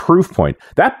of a proof point.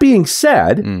 That being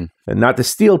said, and not to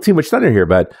steal too much thunder here,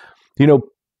 but,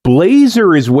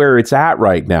 Blazor is where it's at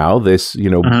right now, this,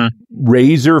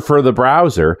 Razor for the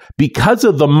browser, because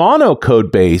of the Mono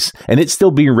code base, and it's still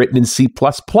being written in C++.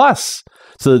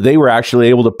 So that they were actually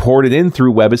able to port it in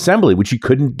through WebAssembly, which you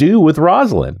couldn't do with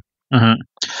Roslyn. Mm-hmm.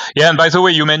 Yeah, and by the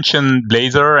way, you mentioned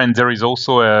Blazor, and there is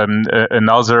also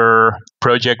another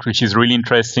project which is really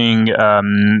interesting,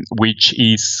 which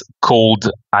is called,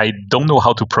 I don't know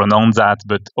how to pronounce that,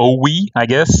 but OWI, I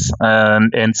guess.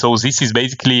 And so this is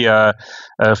basically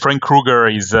Frank Kruger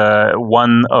is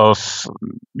one of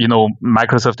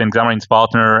Microsoft and Xamarin's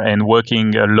partner, and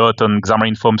working a lot on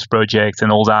Xamarin Forms projects and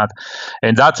all that.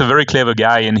 And that's a very clever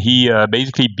guy, and he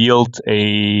basically built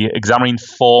a Xamarin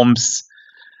Forms.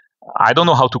 I don't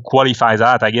know how to qualify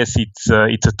that. I guess it's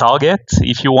a target,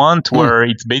 if you want, where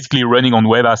it's basically running on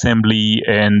WebAssembly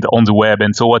and on the web.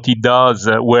 And so what it does,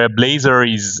 where Blazor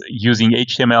is using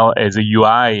HTML as a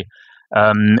UI,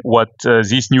 what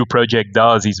this new project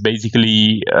does is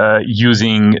basically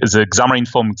using the Xamarin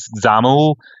Forms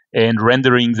XAML and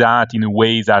rendering that in a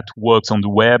way that works on the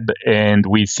web and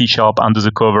with C# under the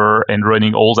cover and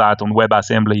running all that on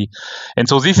WebAssembly. And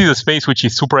so this is a space which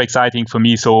is super exciting for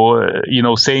me. So,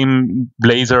 same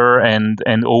Blazor and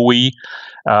OWI.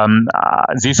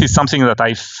 This is something that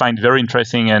I find very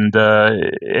interesting, and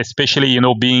especially,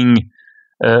 being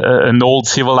an old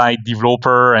Silverlight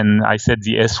developer, and I said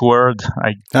the S word.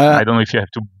 I don't know if you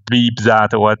have to bleep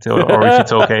that or what, or if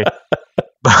it's okay.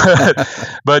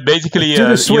 But basically, do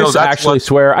the Swiss actually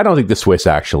swear? I don't think the Swiss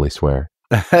actually swear.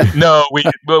 No, we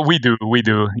do,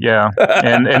 yeah.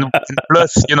 And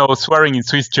plus, swearing in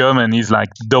Swiss German is like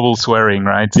double swearing,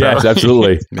 right? So, yes,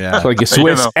 absolutely. Yeah, it's like a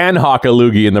Swiss and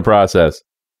Hockaloogie in the process.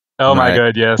 Oh my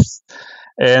God, yes.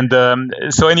 And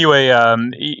so anyway,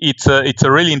 it's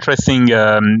a really interesting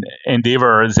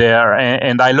endeavor there,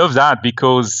 and I love that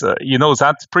because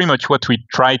that's pretty much what we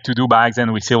tried to do back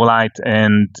then with Silverlight,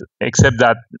 and except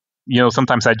that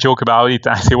sometimes I joke about it.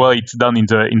 I say, well, it's done in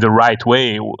the right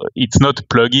way. It's not a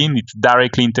plugin; it's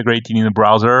directly integrated in the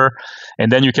browser,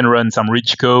 and then you can run some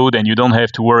rich code, and you don't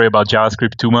have to worry about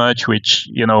JavaScript too much. Which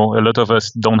a lot of us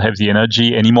don't have the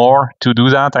energy anymore to do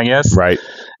that, I guess. Right.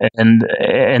 And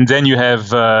then you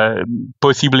have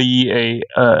possibly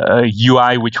a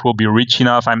UI which will be rich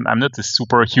enough. I'm not a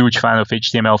super huge fan of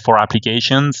HTML for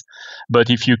applications, but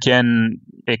if you can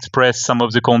express some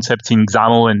of the concepts in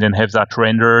XAML and then have that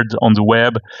rendered on the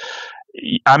web,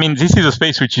 I mean, this is a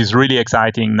space which is really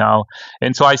exciting now.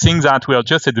 And so I think that we are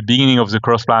just at the beginning of the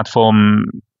cross-platform,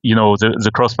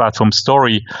 the cross-platform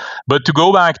story. But to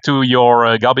go back to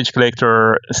your garbage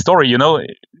collector story,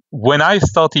 when I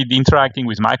started interacting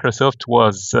with Microsoft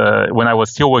was when I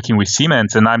was still working with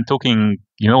Siemens, and I'm talking,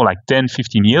 like 10,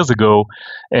 15 years ago.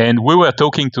 And we were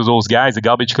talking to those guys, the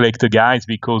garbage collector guys,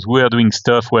 because we were doing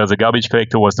stuff where the garbage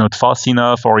collector was not fast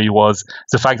enough, or it was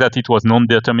the fact that it was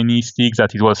non-deterministic,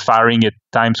 that it was firing at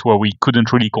times where we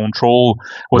couldn't really control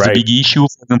was a big issue,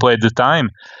 for example, at the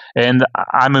time. And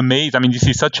I'm amazed. I mean, this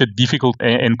is such a difficult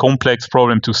and complex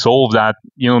problem to solve that,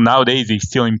 nowadays they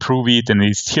still improve it and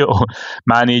they still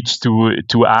manage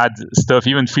to add stuff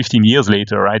even 15 years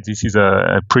later, right? This is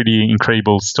a pretty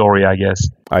incredible story, I guess.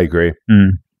 I agree.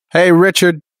 Hey,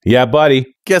 Richard. Yeah,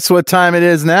 buddy. Guess what time it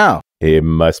is now? It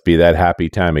must be that happy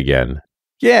time again.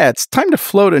 Yeah, it's time to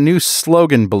float a new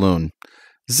slogan balloon.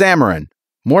 Xamarin,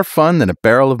 more fun than a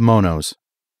barrel of monos.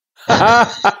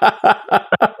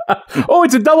 Oh,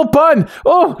 it's a double pun.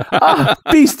 Oh,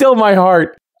 be still my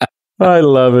heart. I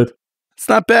love it. It's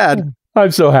not bad.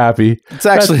 I'm so happy.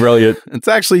 That's brilliant. It's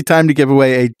actually time to give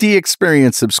away a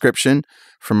D-Experience subscription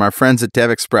from our friends at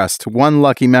DevExpress to one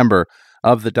lucky member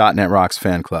of the .NET Rocks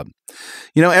fan club.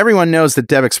 Everyone knows that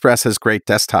DevExpress has great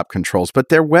desktop controls, but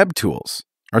their web tools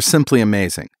are simply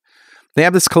amazing. They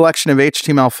have this collection of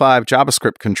HTML5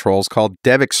 JavaScript controls called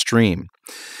DevExtreme.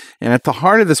 And at the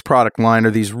heart of this product line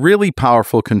are these really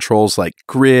powerful controls like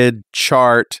grid,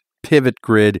 chart, pivot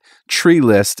grid, tree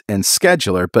list, and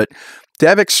scheduler. But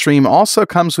DevExtreme also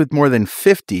comes with more than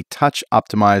 50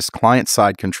 touch-optimized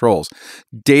client-side controls,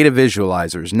 data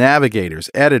visualizers, navigators,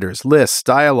 editors, lists,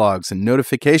 dialogues, and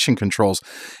notification controls,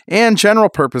 and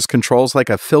general-purpose controls like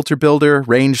a filter builder,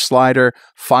 range slider,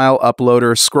 file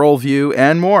uploader, scroll view,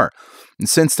 and more. And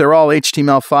since they're all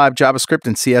HTML5, JavaScript,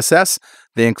 and CSS,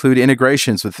 they include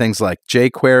integrations with things like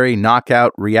jQuery,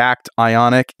 Knockout, React,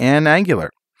 Ionic, and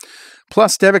Angular.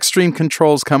 Plus, DevExtreme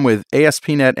controls come with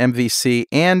ASP.NET MVC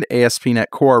and ASP.NET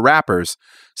Core wrappers,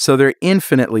 so they're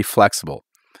infinitely flexible.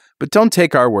 But don't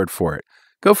take our word for it.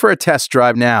 Go for a test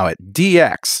drive now at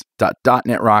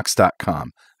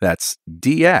dx.netrocks.com. That's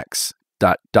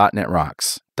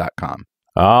dx.netrocks.com.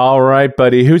 All right,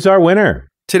 buddy. Who's our winner?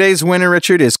 Today's winner,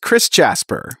 Richard, is Chris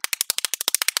Jasper.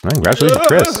 Congratulations,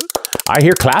 Chris. I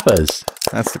hear clappers.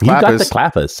 That's the clappers. You got the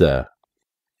clappers, sir.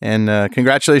 And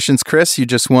congratulations, Chris. You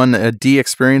just won a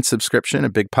D-Experience subscription, a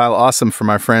big pile. Awesome from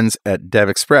our friends at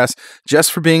DevExpress,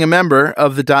 just for being a member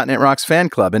of the .NET Rocks fan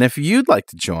club. And if you'd like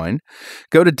to join,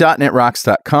 go to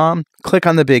 .NETRocks.com, click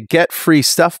on the big Get Free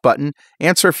Stuff button,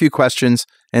 answer a few questions,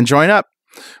 and join up.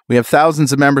 We have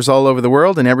thousands of members all over the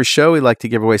world, and every show we like to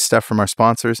give away stuff from our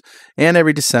sponsors. And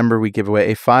every December, we give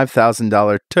away a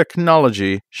 $5,000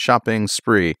 technology shopping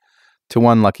spree to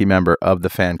one lucky member of the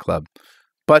fan club.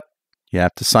 But you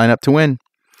have to sign up to win.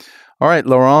 All right,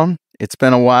 Laurent, it's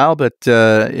been a while, but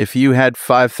if you had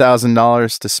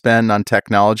 $5,000 to spend on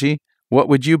technology, what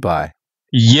would you buy?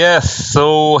 Yes.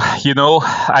 So,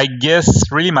 I guess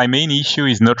really my main issue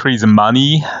is not really the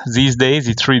money these days.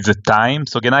 It's really the time.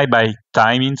 So can I buy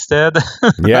time instead?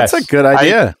 Yes. That's a good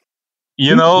idea.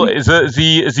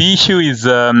 The issue is,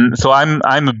 so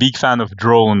I'm a big fan of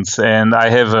drones, and I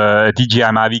have a DJI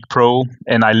Mavic Pro,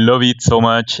 and I love it so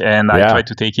much, and I try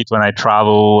to take it when I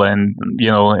travel, and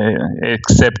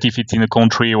except if it's in a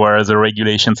country where the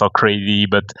regulations are crazy.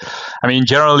 But I mean,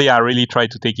 generally, I really try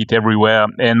to take it everywhere.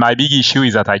 And my big issue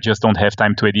is that I just don't have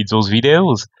time to edit those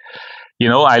videos.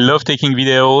 I love taking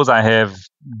videos. I have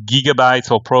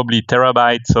gigabytes or probably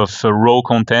terabytes of raw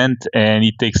content, and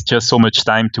it takes just so much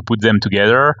time to put them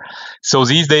together. So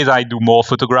these days I do more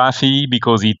photography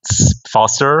because it's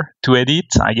faster to edit,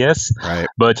 I guess. Right.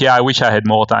 But yeah, I wish I had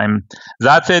more time.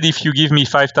 That said, if you give me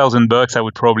 $5,000, I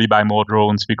would probably buy more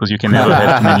drones because you can never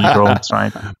have too many drones,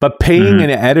 right? But paying an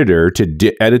editor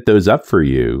to edit those up for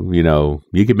you,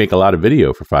 you could make a lot of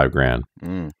video for $5,000.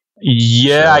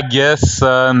 Yeah, So- I guess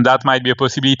that might be a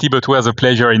possibility, but where's the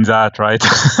pleasure in that, right?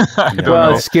 I don't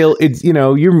know. Skill. It's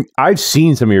I've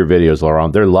seen some of your videos,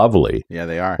 Laurent. They're lovely. Yeah,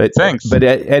 they are. But, Thanks. But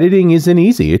editing isn't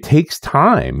easy. It takes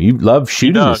time. You love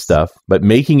shooting this does. stuff, but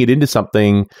making it into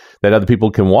something that other people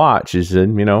can watch is,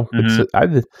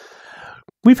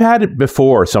 we've had it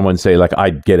before. Someone say like,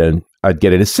 I'd get an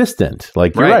assistant.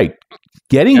 Like you're right.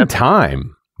 Getting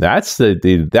time. That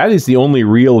is the only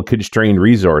real constrained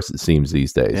resource, it seems,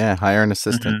 these days. Yeah, hire an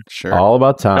assistant. Sure. All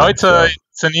about time. No, it's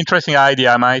an interesting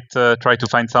idea. I might try to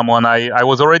find someone. I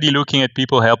was already looking at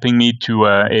people helping me to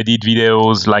edit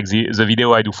videos, like the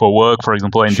video I do for work, for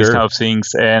example, and these kind of things.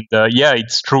 And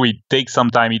it's true. It takes some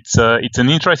time. It's an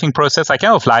interesting process. I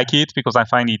kind of like it because I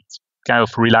find it kind of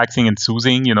relaxing and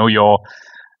soothing.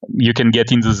 You can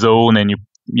get in the zone and you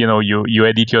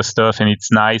edit your stuff and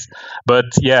it's nice. But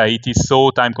yeah, it is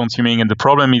so time consuming. And the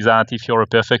problem is that if you're a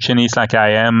perfectionist like I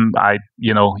am,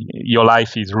 your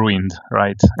life is ruined,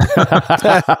 right?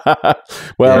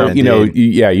 Well,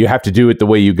 you have to do it the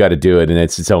way you got to do it. And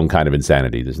it's its own kind of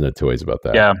insanity. There's no two ways about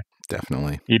that. Yeah,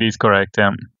 Definitely. it is correct.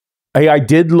 Yeah. I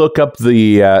did look up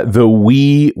the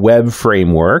Wii web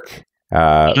framework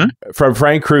from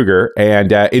Frank Kruger,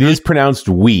 and it is pronounced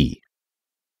Wii.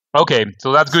 Okay,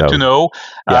 so that's good to know.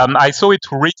 Yeah. I saw it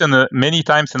written many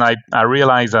times, and I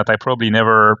realized that I probably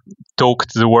never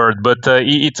talked the word, but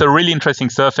it's a really interesting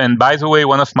stuff. And by the way,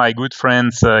 one of my good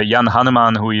friends, Jan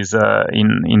Hanneman, who is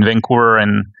in Vancouver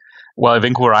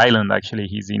Vancouver Island, actually,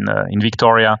 he's in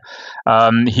Victoria.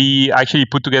 He actually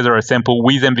put together a sample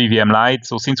with MVVM Lite.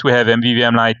 So since we have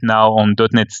MVVM Lite now on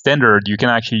 .NET Standard, you can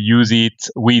actually use it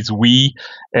with Wii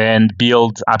and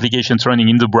build applications running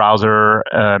in the browser,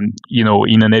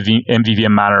 in an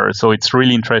MVVM manner. So it's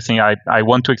really interesting. I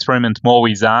want to experiment more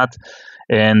with that.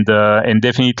 And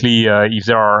definitely, if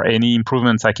there are any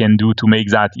improvements I can do to make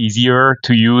that easier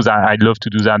to use, I'd love to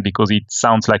do that because it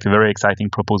sounds like a very exciting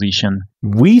proposition.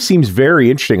 Wii seems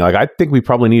very interesting. Like I think we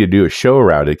probably need to do a show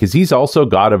around it because he's also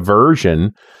got a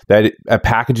version that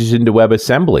packages into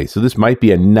WebAssembly. So this might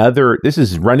be this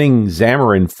is running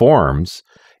Xamarin Forms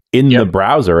in the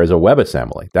browser as a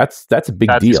WebAssembly. That's a big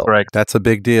deal. That's correct. That's a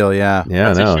big deal, yeah.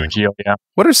 Yeah, That's a huge deal, yeah.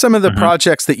 What are some of the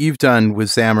projects that you've done with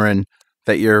Xamarin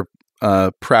that you're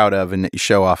proud of and that you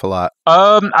show off a lot?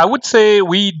 I would say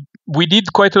we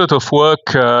did quite a lot of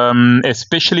work,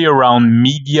 especially around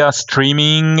media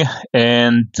streaming.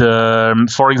 And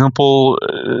for example,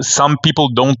 some people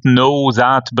don't know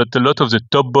that, but a lot of the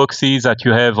top boxes that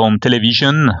you have on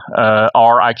television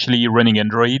are actually running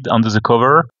Android under the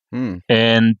cover.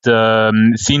 And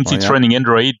since it's running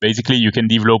Android, basically you can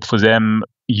develop for them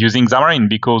using Xamarin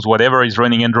because whatever is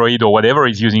running Android or whatever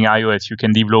is using iOS, you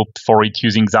can develop for it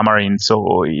using Xamarin.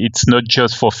 So it's not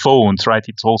just for phones, right?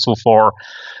 It's also for,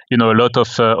 a lot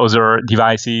of other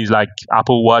devices like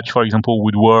Apple Watch, for example,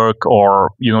 would work,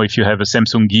 or, if you have a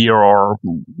Samsung Gear or,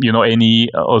 any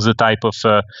other type of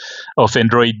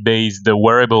Android-based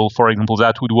wearable, for example,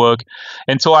 that would work.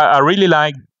 And so I really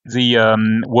like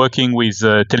the working with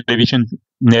television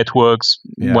networks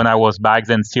when I was back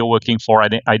then still working for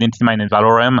Identimine and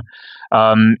Valorem.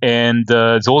 And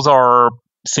those are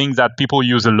things that people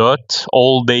use a lot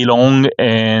all day long,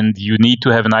 and you need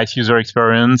to have a nice user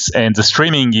experience. And the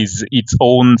streaming is its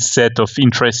own set of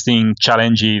interesting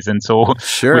challenges. And so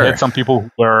we had some people who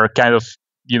were kind of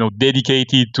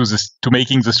dedicated to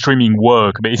making the streaming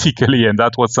work, basically, and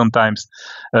that was sometimes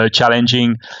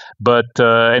challenging. But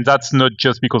and that's not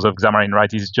just because of Xamarin,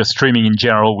 right? It's just streaming in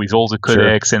general with all the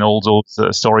codecs and all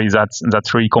those stories.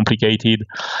 That's really complicated.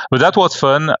 But that was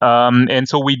fun, and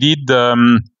so we did.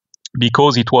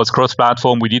 Because it was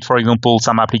cross-platform, we did, for example,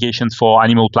 some applications for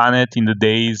Animal Planet in the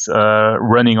days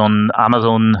running on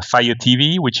Amazon Fire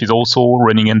TV, which is also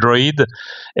running Android.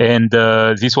 And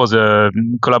this was a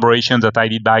collaboration that I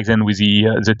did back then with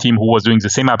the team who was doing the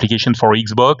same application for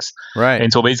Xbox. Right.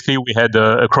 And so basically we had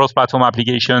a cross-platform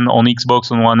application on Xbox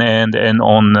on one end and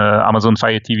on Amazon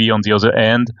Fire TV on the other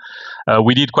end.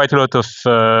 We did quite a lot of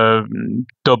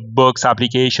top box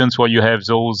applications where you have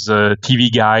those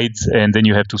TV guides, and then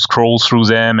you have to scroll through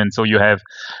them. And so you have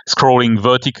scrolling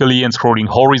vertically and scrolling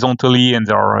horizontally, and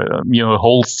there are a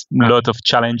whole lot of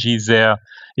challenges there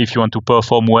if you want to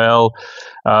perform well.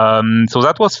 So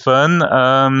that was fun.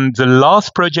 The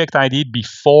last project I did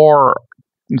before,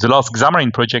 the last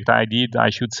Xamarin project I did, I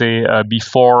should say,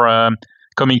 before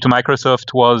coming to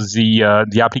Microsoft was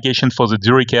the application for the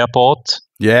Zurich airport.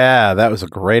 Yeah, that was a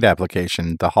great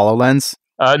application. The HoloLens?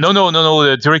 No,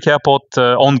 the Zurich airport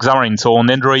on Xamarin, so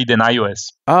on Android and iOS.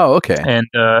 Oh, okay. And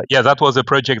that was a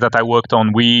project that I worked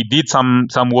on. We did some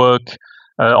work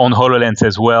on HoloLens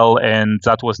as well, and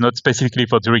that was not specifically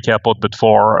for Zurich airport, but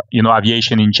for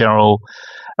aviation in general.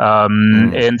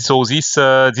 And so this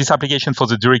application for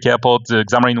the Zurich airport, the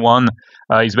Xamarin one,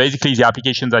 is basically the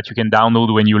application that you can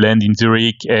download when you land in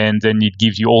Zurich, and then it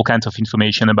gives you all kinds of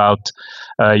information about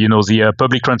the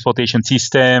public transportation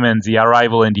system and the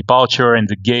arrival and departure and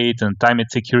the gate and time and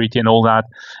security and all that.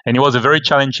 And it was a very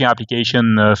challenging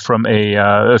application from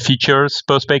a features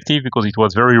perspective because it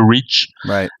was very rich.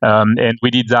 Right. And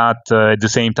we did that at the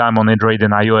same time on Android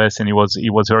and iOS, and it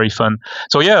was very fun.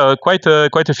 So quite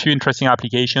a few interesting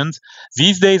applications.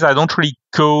 These days, I don't really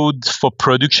code for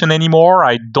production anymore.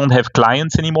 I don't have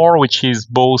clients anymore, which is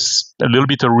both a little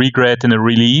bit a regret and a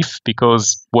relief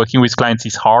because working with clients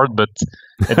is hard, but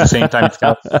at the same time, it's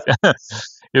kind of,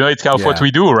 it's kind of what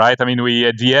we do, right? I mean,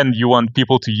 at the end, you want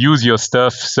people to use your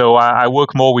stuff. So I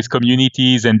work more with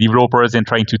communities and developers and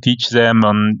trying to teach them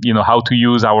on, how to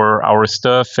use our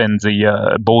stuff and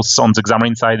the both on the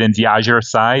Xamarin side and the Azure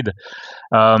side.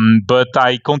 But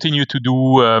I continue to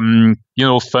do,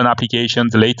 fun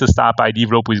applications. The latest app I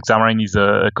developed with Xamarin is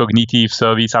a cognitive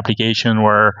service application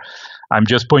where I'm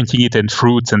just pointing it at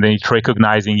fruits and then it's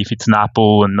recognizing if it's an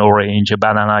apple, an orange, a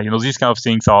banana. These kind of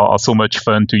things are so much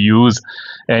fun to use.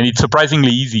 And it's surprisingly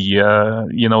easy.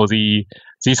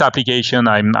 This application,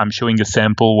 I'm showing a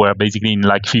sample where basically in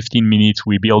like 15 minutes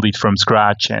we build it from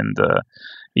scratch, and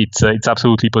it's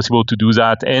absolutely possible to do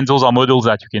that. And those are models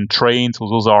that you can train. So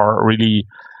those are really,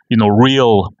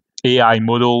 real AI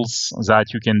models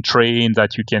that you can train,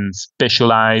 that you can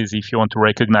specialize if you want to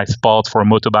recognize parts for a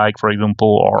motorbike, for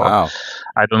example, or I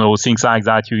don't know, things like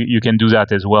that. You can do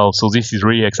that as well. So this is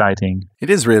really exciting.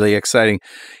 It is really exciting.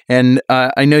 And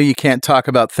I know you can't talk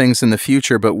about things in the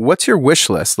future, but what's your wish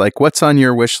list? Like, what's on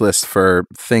your wish list for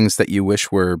things that you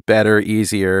wish were better,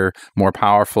 easier, more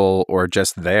powerful, or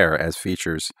just there as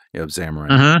features of Xamarin?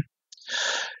 Mm-hmm.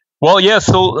 Well,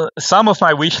 so some of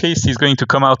my wish list is going to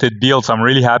come out at Build, so I'm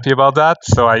really happy about that.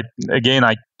 So I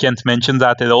can't mention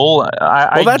that at all.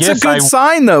 That's a good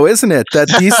sign, though, isn't it? That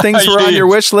these things were on your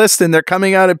wish list and they're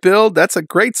coming out at Build. That's a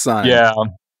great sign.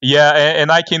 Yeah,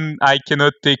 and I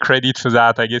cannot take credit for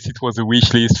that. I guess it was a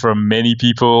wish list from many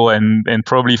people and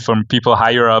probably from people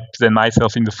higher up than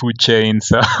myself in the food chain.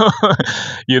 So,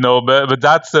 but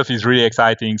that stuff is really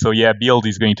exciting. So Build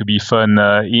is going to be fun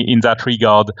in that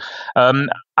regard.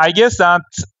 I guess that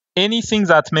anything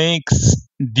that makes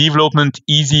development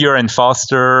easier and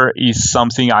faster is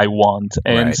something I want.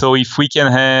 And so if we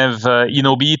can have,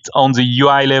 be it on the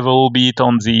UI level, be it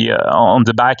on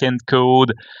the backend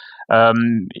code,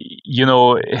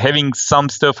 having some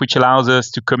stuff which allows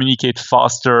us to communicate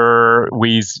faster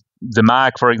with the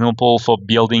Mac, for example, for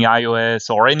building iOS,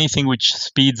 or anything which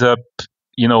speeds up,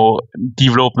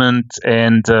 development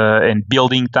and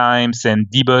building times and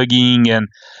debugging and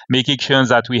making sure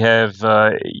that we have,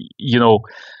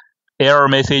 error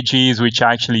messages which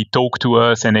actually talk to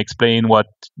us and explain what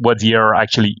the error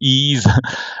actually is.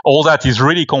 All that is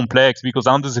really complex because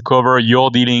under the cover, you're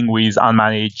dealing with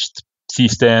unmanaged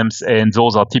systems, and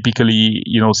those are typically,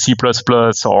 C++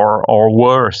 or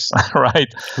worse,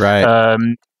 right? Right.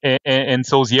 And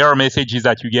so the error messages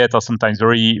that you get are sometimes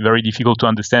very, very difficult to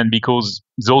understand because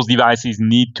those devices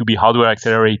need to be hardware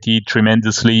accelerated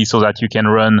tremendously so that you can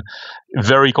run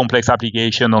very complex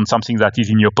application on something that is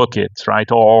in your pocket,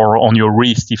 right, or on your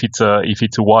wrist if it's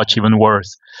a watch, even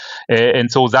worse.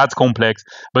 And so that's complex.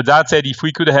 But that said, if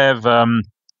we could have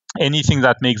anything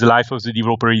that makes the life of the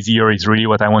developer easier is really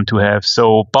what I want to have.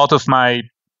 So part of my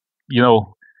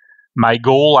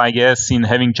goal, I guess, in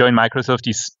having joined Microsoft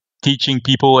is teaching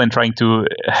people and trying to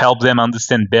help them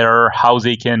understand better how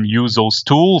they can use those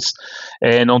tools.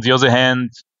 And on the other hand,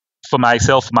 for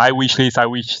myself, my wish list, I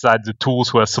wish that the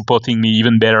tools were supporting me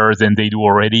even better than they do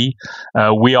already.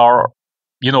 We are,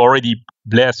 already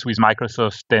blessed with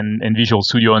Microsoft and Visual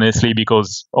Studio, honestly,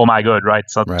 because, oh my God, right?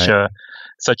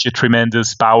 Such a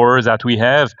tremendous power that we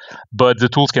have, but the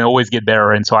tools can always get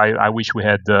better. And so I wish we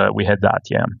had that.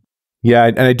 Yeah. Yeah,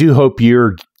 and I do hope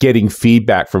you're getting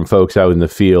feedback from folks out in the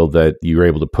field that you're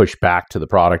able to push back to the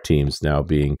product teams now,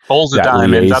 being all the that time.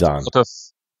 liaison.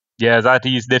 And that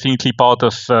is definitely part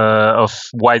of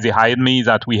why they hired me.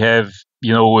 That we have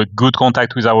a good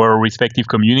contact with our respective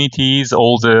communities,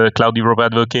 all the cloud developer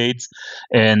advocates,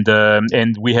 and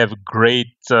we have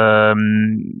great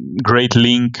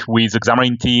link with the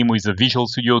Xamarin team, with the Visual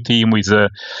Studio team, with the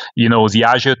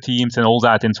Azure teams, and all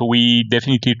that. And so we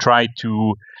definitely try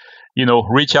to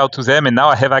reach out to them. And now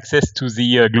I have access to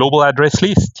the global address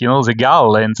list, the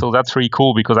GAL. And so that's really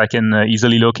cool because I can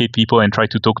easily locate people and try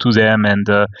to talk to them. And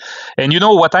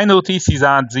what I notice is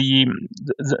that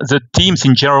the teams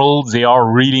in general, they are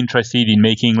really interested in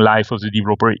making life of the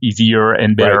developer easier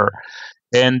and better.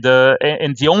 Right. And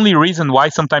the only reason why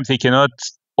sometimes they cannot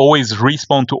always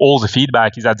respond to all the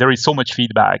feedback is that there is so much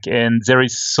feedback and there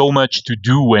is so much to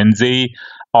do, and they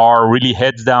are really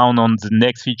heads down on the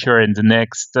next feature and the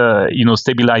next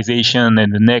stabilization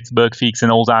and the next bug fix and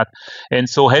all that. And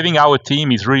so having our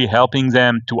team is really helping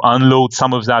them to unload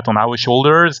some of that on our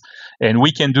shoulders, and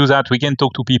we can do that. We can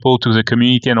talk to people, to the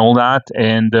community and all that,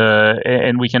 and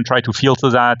we can try to filter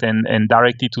that and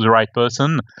direct it to the right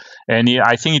person. And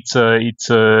I think it's a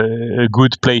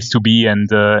good place to be and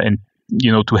to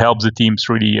help the teams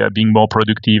really being more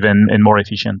productive and more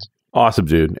efficient. Awesome,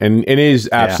 dude. And it is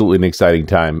absolutely an exciting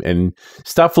time. And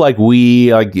stuff like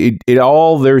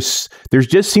there's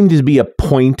just seemed to be a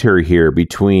pointer here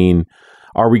between,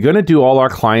 are we going to do all our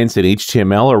clients in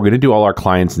HTML or are we going to do all our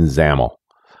clients in XAML?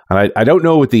 And I don't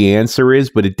know what the answer is,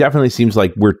 but it definitely seems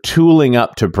like we're tooling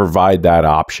up to provide that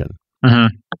option.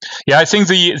 Mm-hmm. Yeah, I think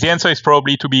the answer is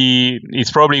probably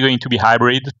going to be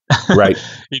hybrid. Right.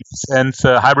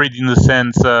 Hybrid in the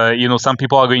sense, some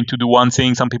people are going to do one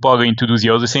thing, some people are going to do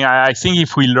the other thing. I think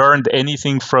if we learned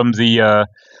anything from the,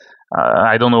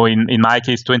 I don't know, in my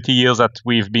case, 20 years that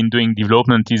we've been doing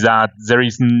development, is that there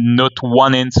is not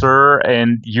one answer,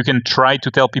 and you can try to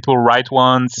tell people write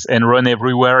once and run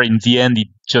everywhere. In the end, it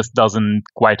just doesn't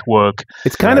quite work.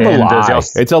 It's kind of a lie.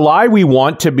 It's a lie we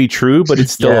want to be true, but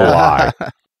it's still a lie.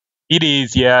 It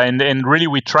is, yeah, and really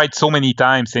we tried so many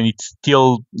times, and it's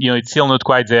still not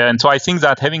quite there. And so I think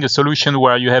that having a solution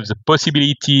where you have the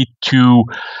possibility to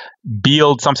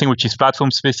build something which is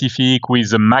platform specific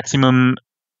with a maximum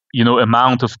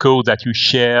amount of code that you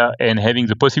share, and having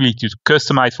the possibility to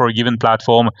customize for a given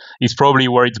platform is probably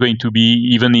where it's going to be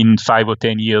even in 5 or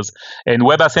 10 years. And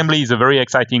WebAssembly is a very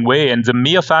exciting way. And the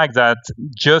mere fact that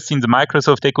just in the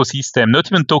Microsoft ecosystem,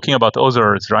 not even talking about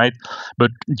others, right,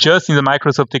 but just in the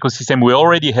Microsoft ecosystem, we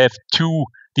already have 2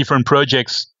 different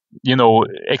projects,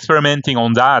 experimenting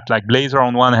on that, like Blazor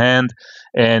on one hand,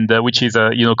 and which is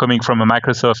coming from a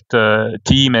Microsoft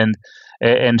team,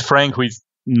 and Frank, who is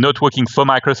not working for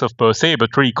Microsoft per se,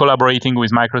 but really collaborating with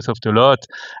Microsoft a lot.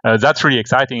 That's really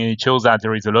exciting, and it shows that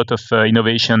there is a lot of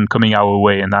innovation coming our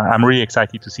way, and I'm really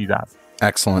excited to see that.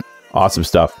 Excellent. Awesome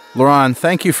stuff. Laurent,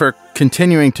 thank you for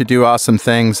continuing to do awesome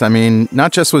things. I mean,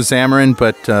 not just with Xamarin,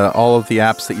 but all of the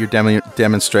apps that you're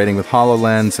demonstrating with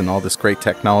HoloLens and all this great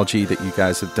technology that you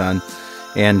guys have done.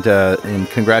 And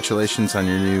congratulations on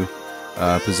your new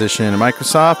position at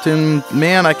Microsoft. And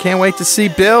man, I can't wait to see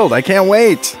Build. I can't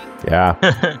wait. Yeah.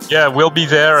 Yeah, we'll be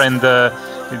there, and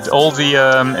all the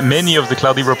many of the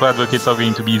cloud developer advocates are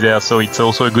going to be there, so it's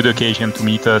also a good occasion to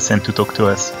meet us and to talk to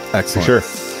us. Excellent. Sure.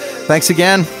 Thanks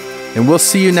again, and we'll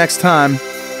see you next time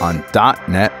on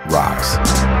 .NET Rocks.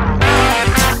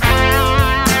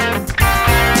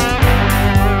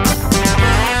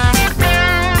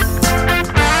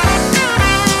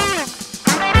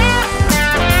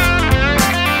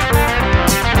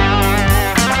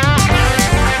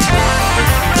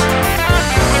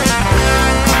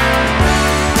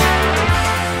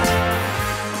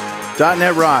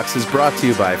 .NET Rocks is brought to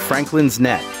you by Franklin's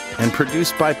Net and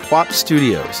produced by Pwop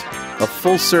Studios, a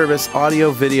full-service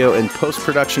audio, video, and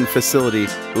post-production facility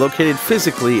located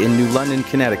physically in New London,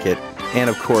 Connecticut, and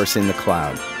of course in the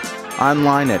cloud.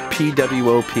 Online at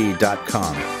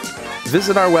pwop.com.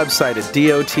 Visit our website at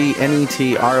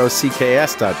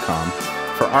dotnetrocks.com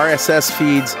for RSS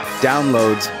feeds,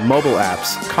 downloads, mobile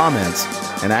apps, comments,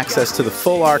 and access to the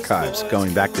full archives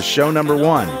going back to show number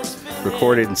 1,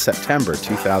 recorded in September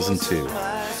 2002.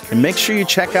 And make sure you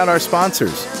check out our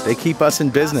sponsors. They keep us in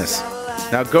business.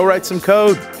 Now go write some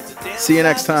code. See you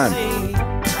next time.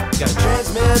 Got a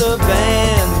transmitter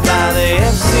banned by the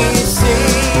FCC.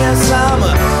 Yes, I'm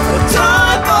a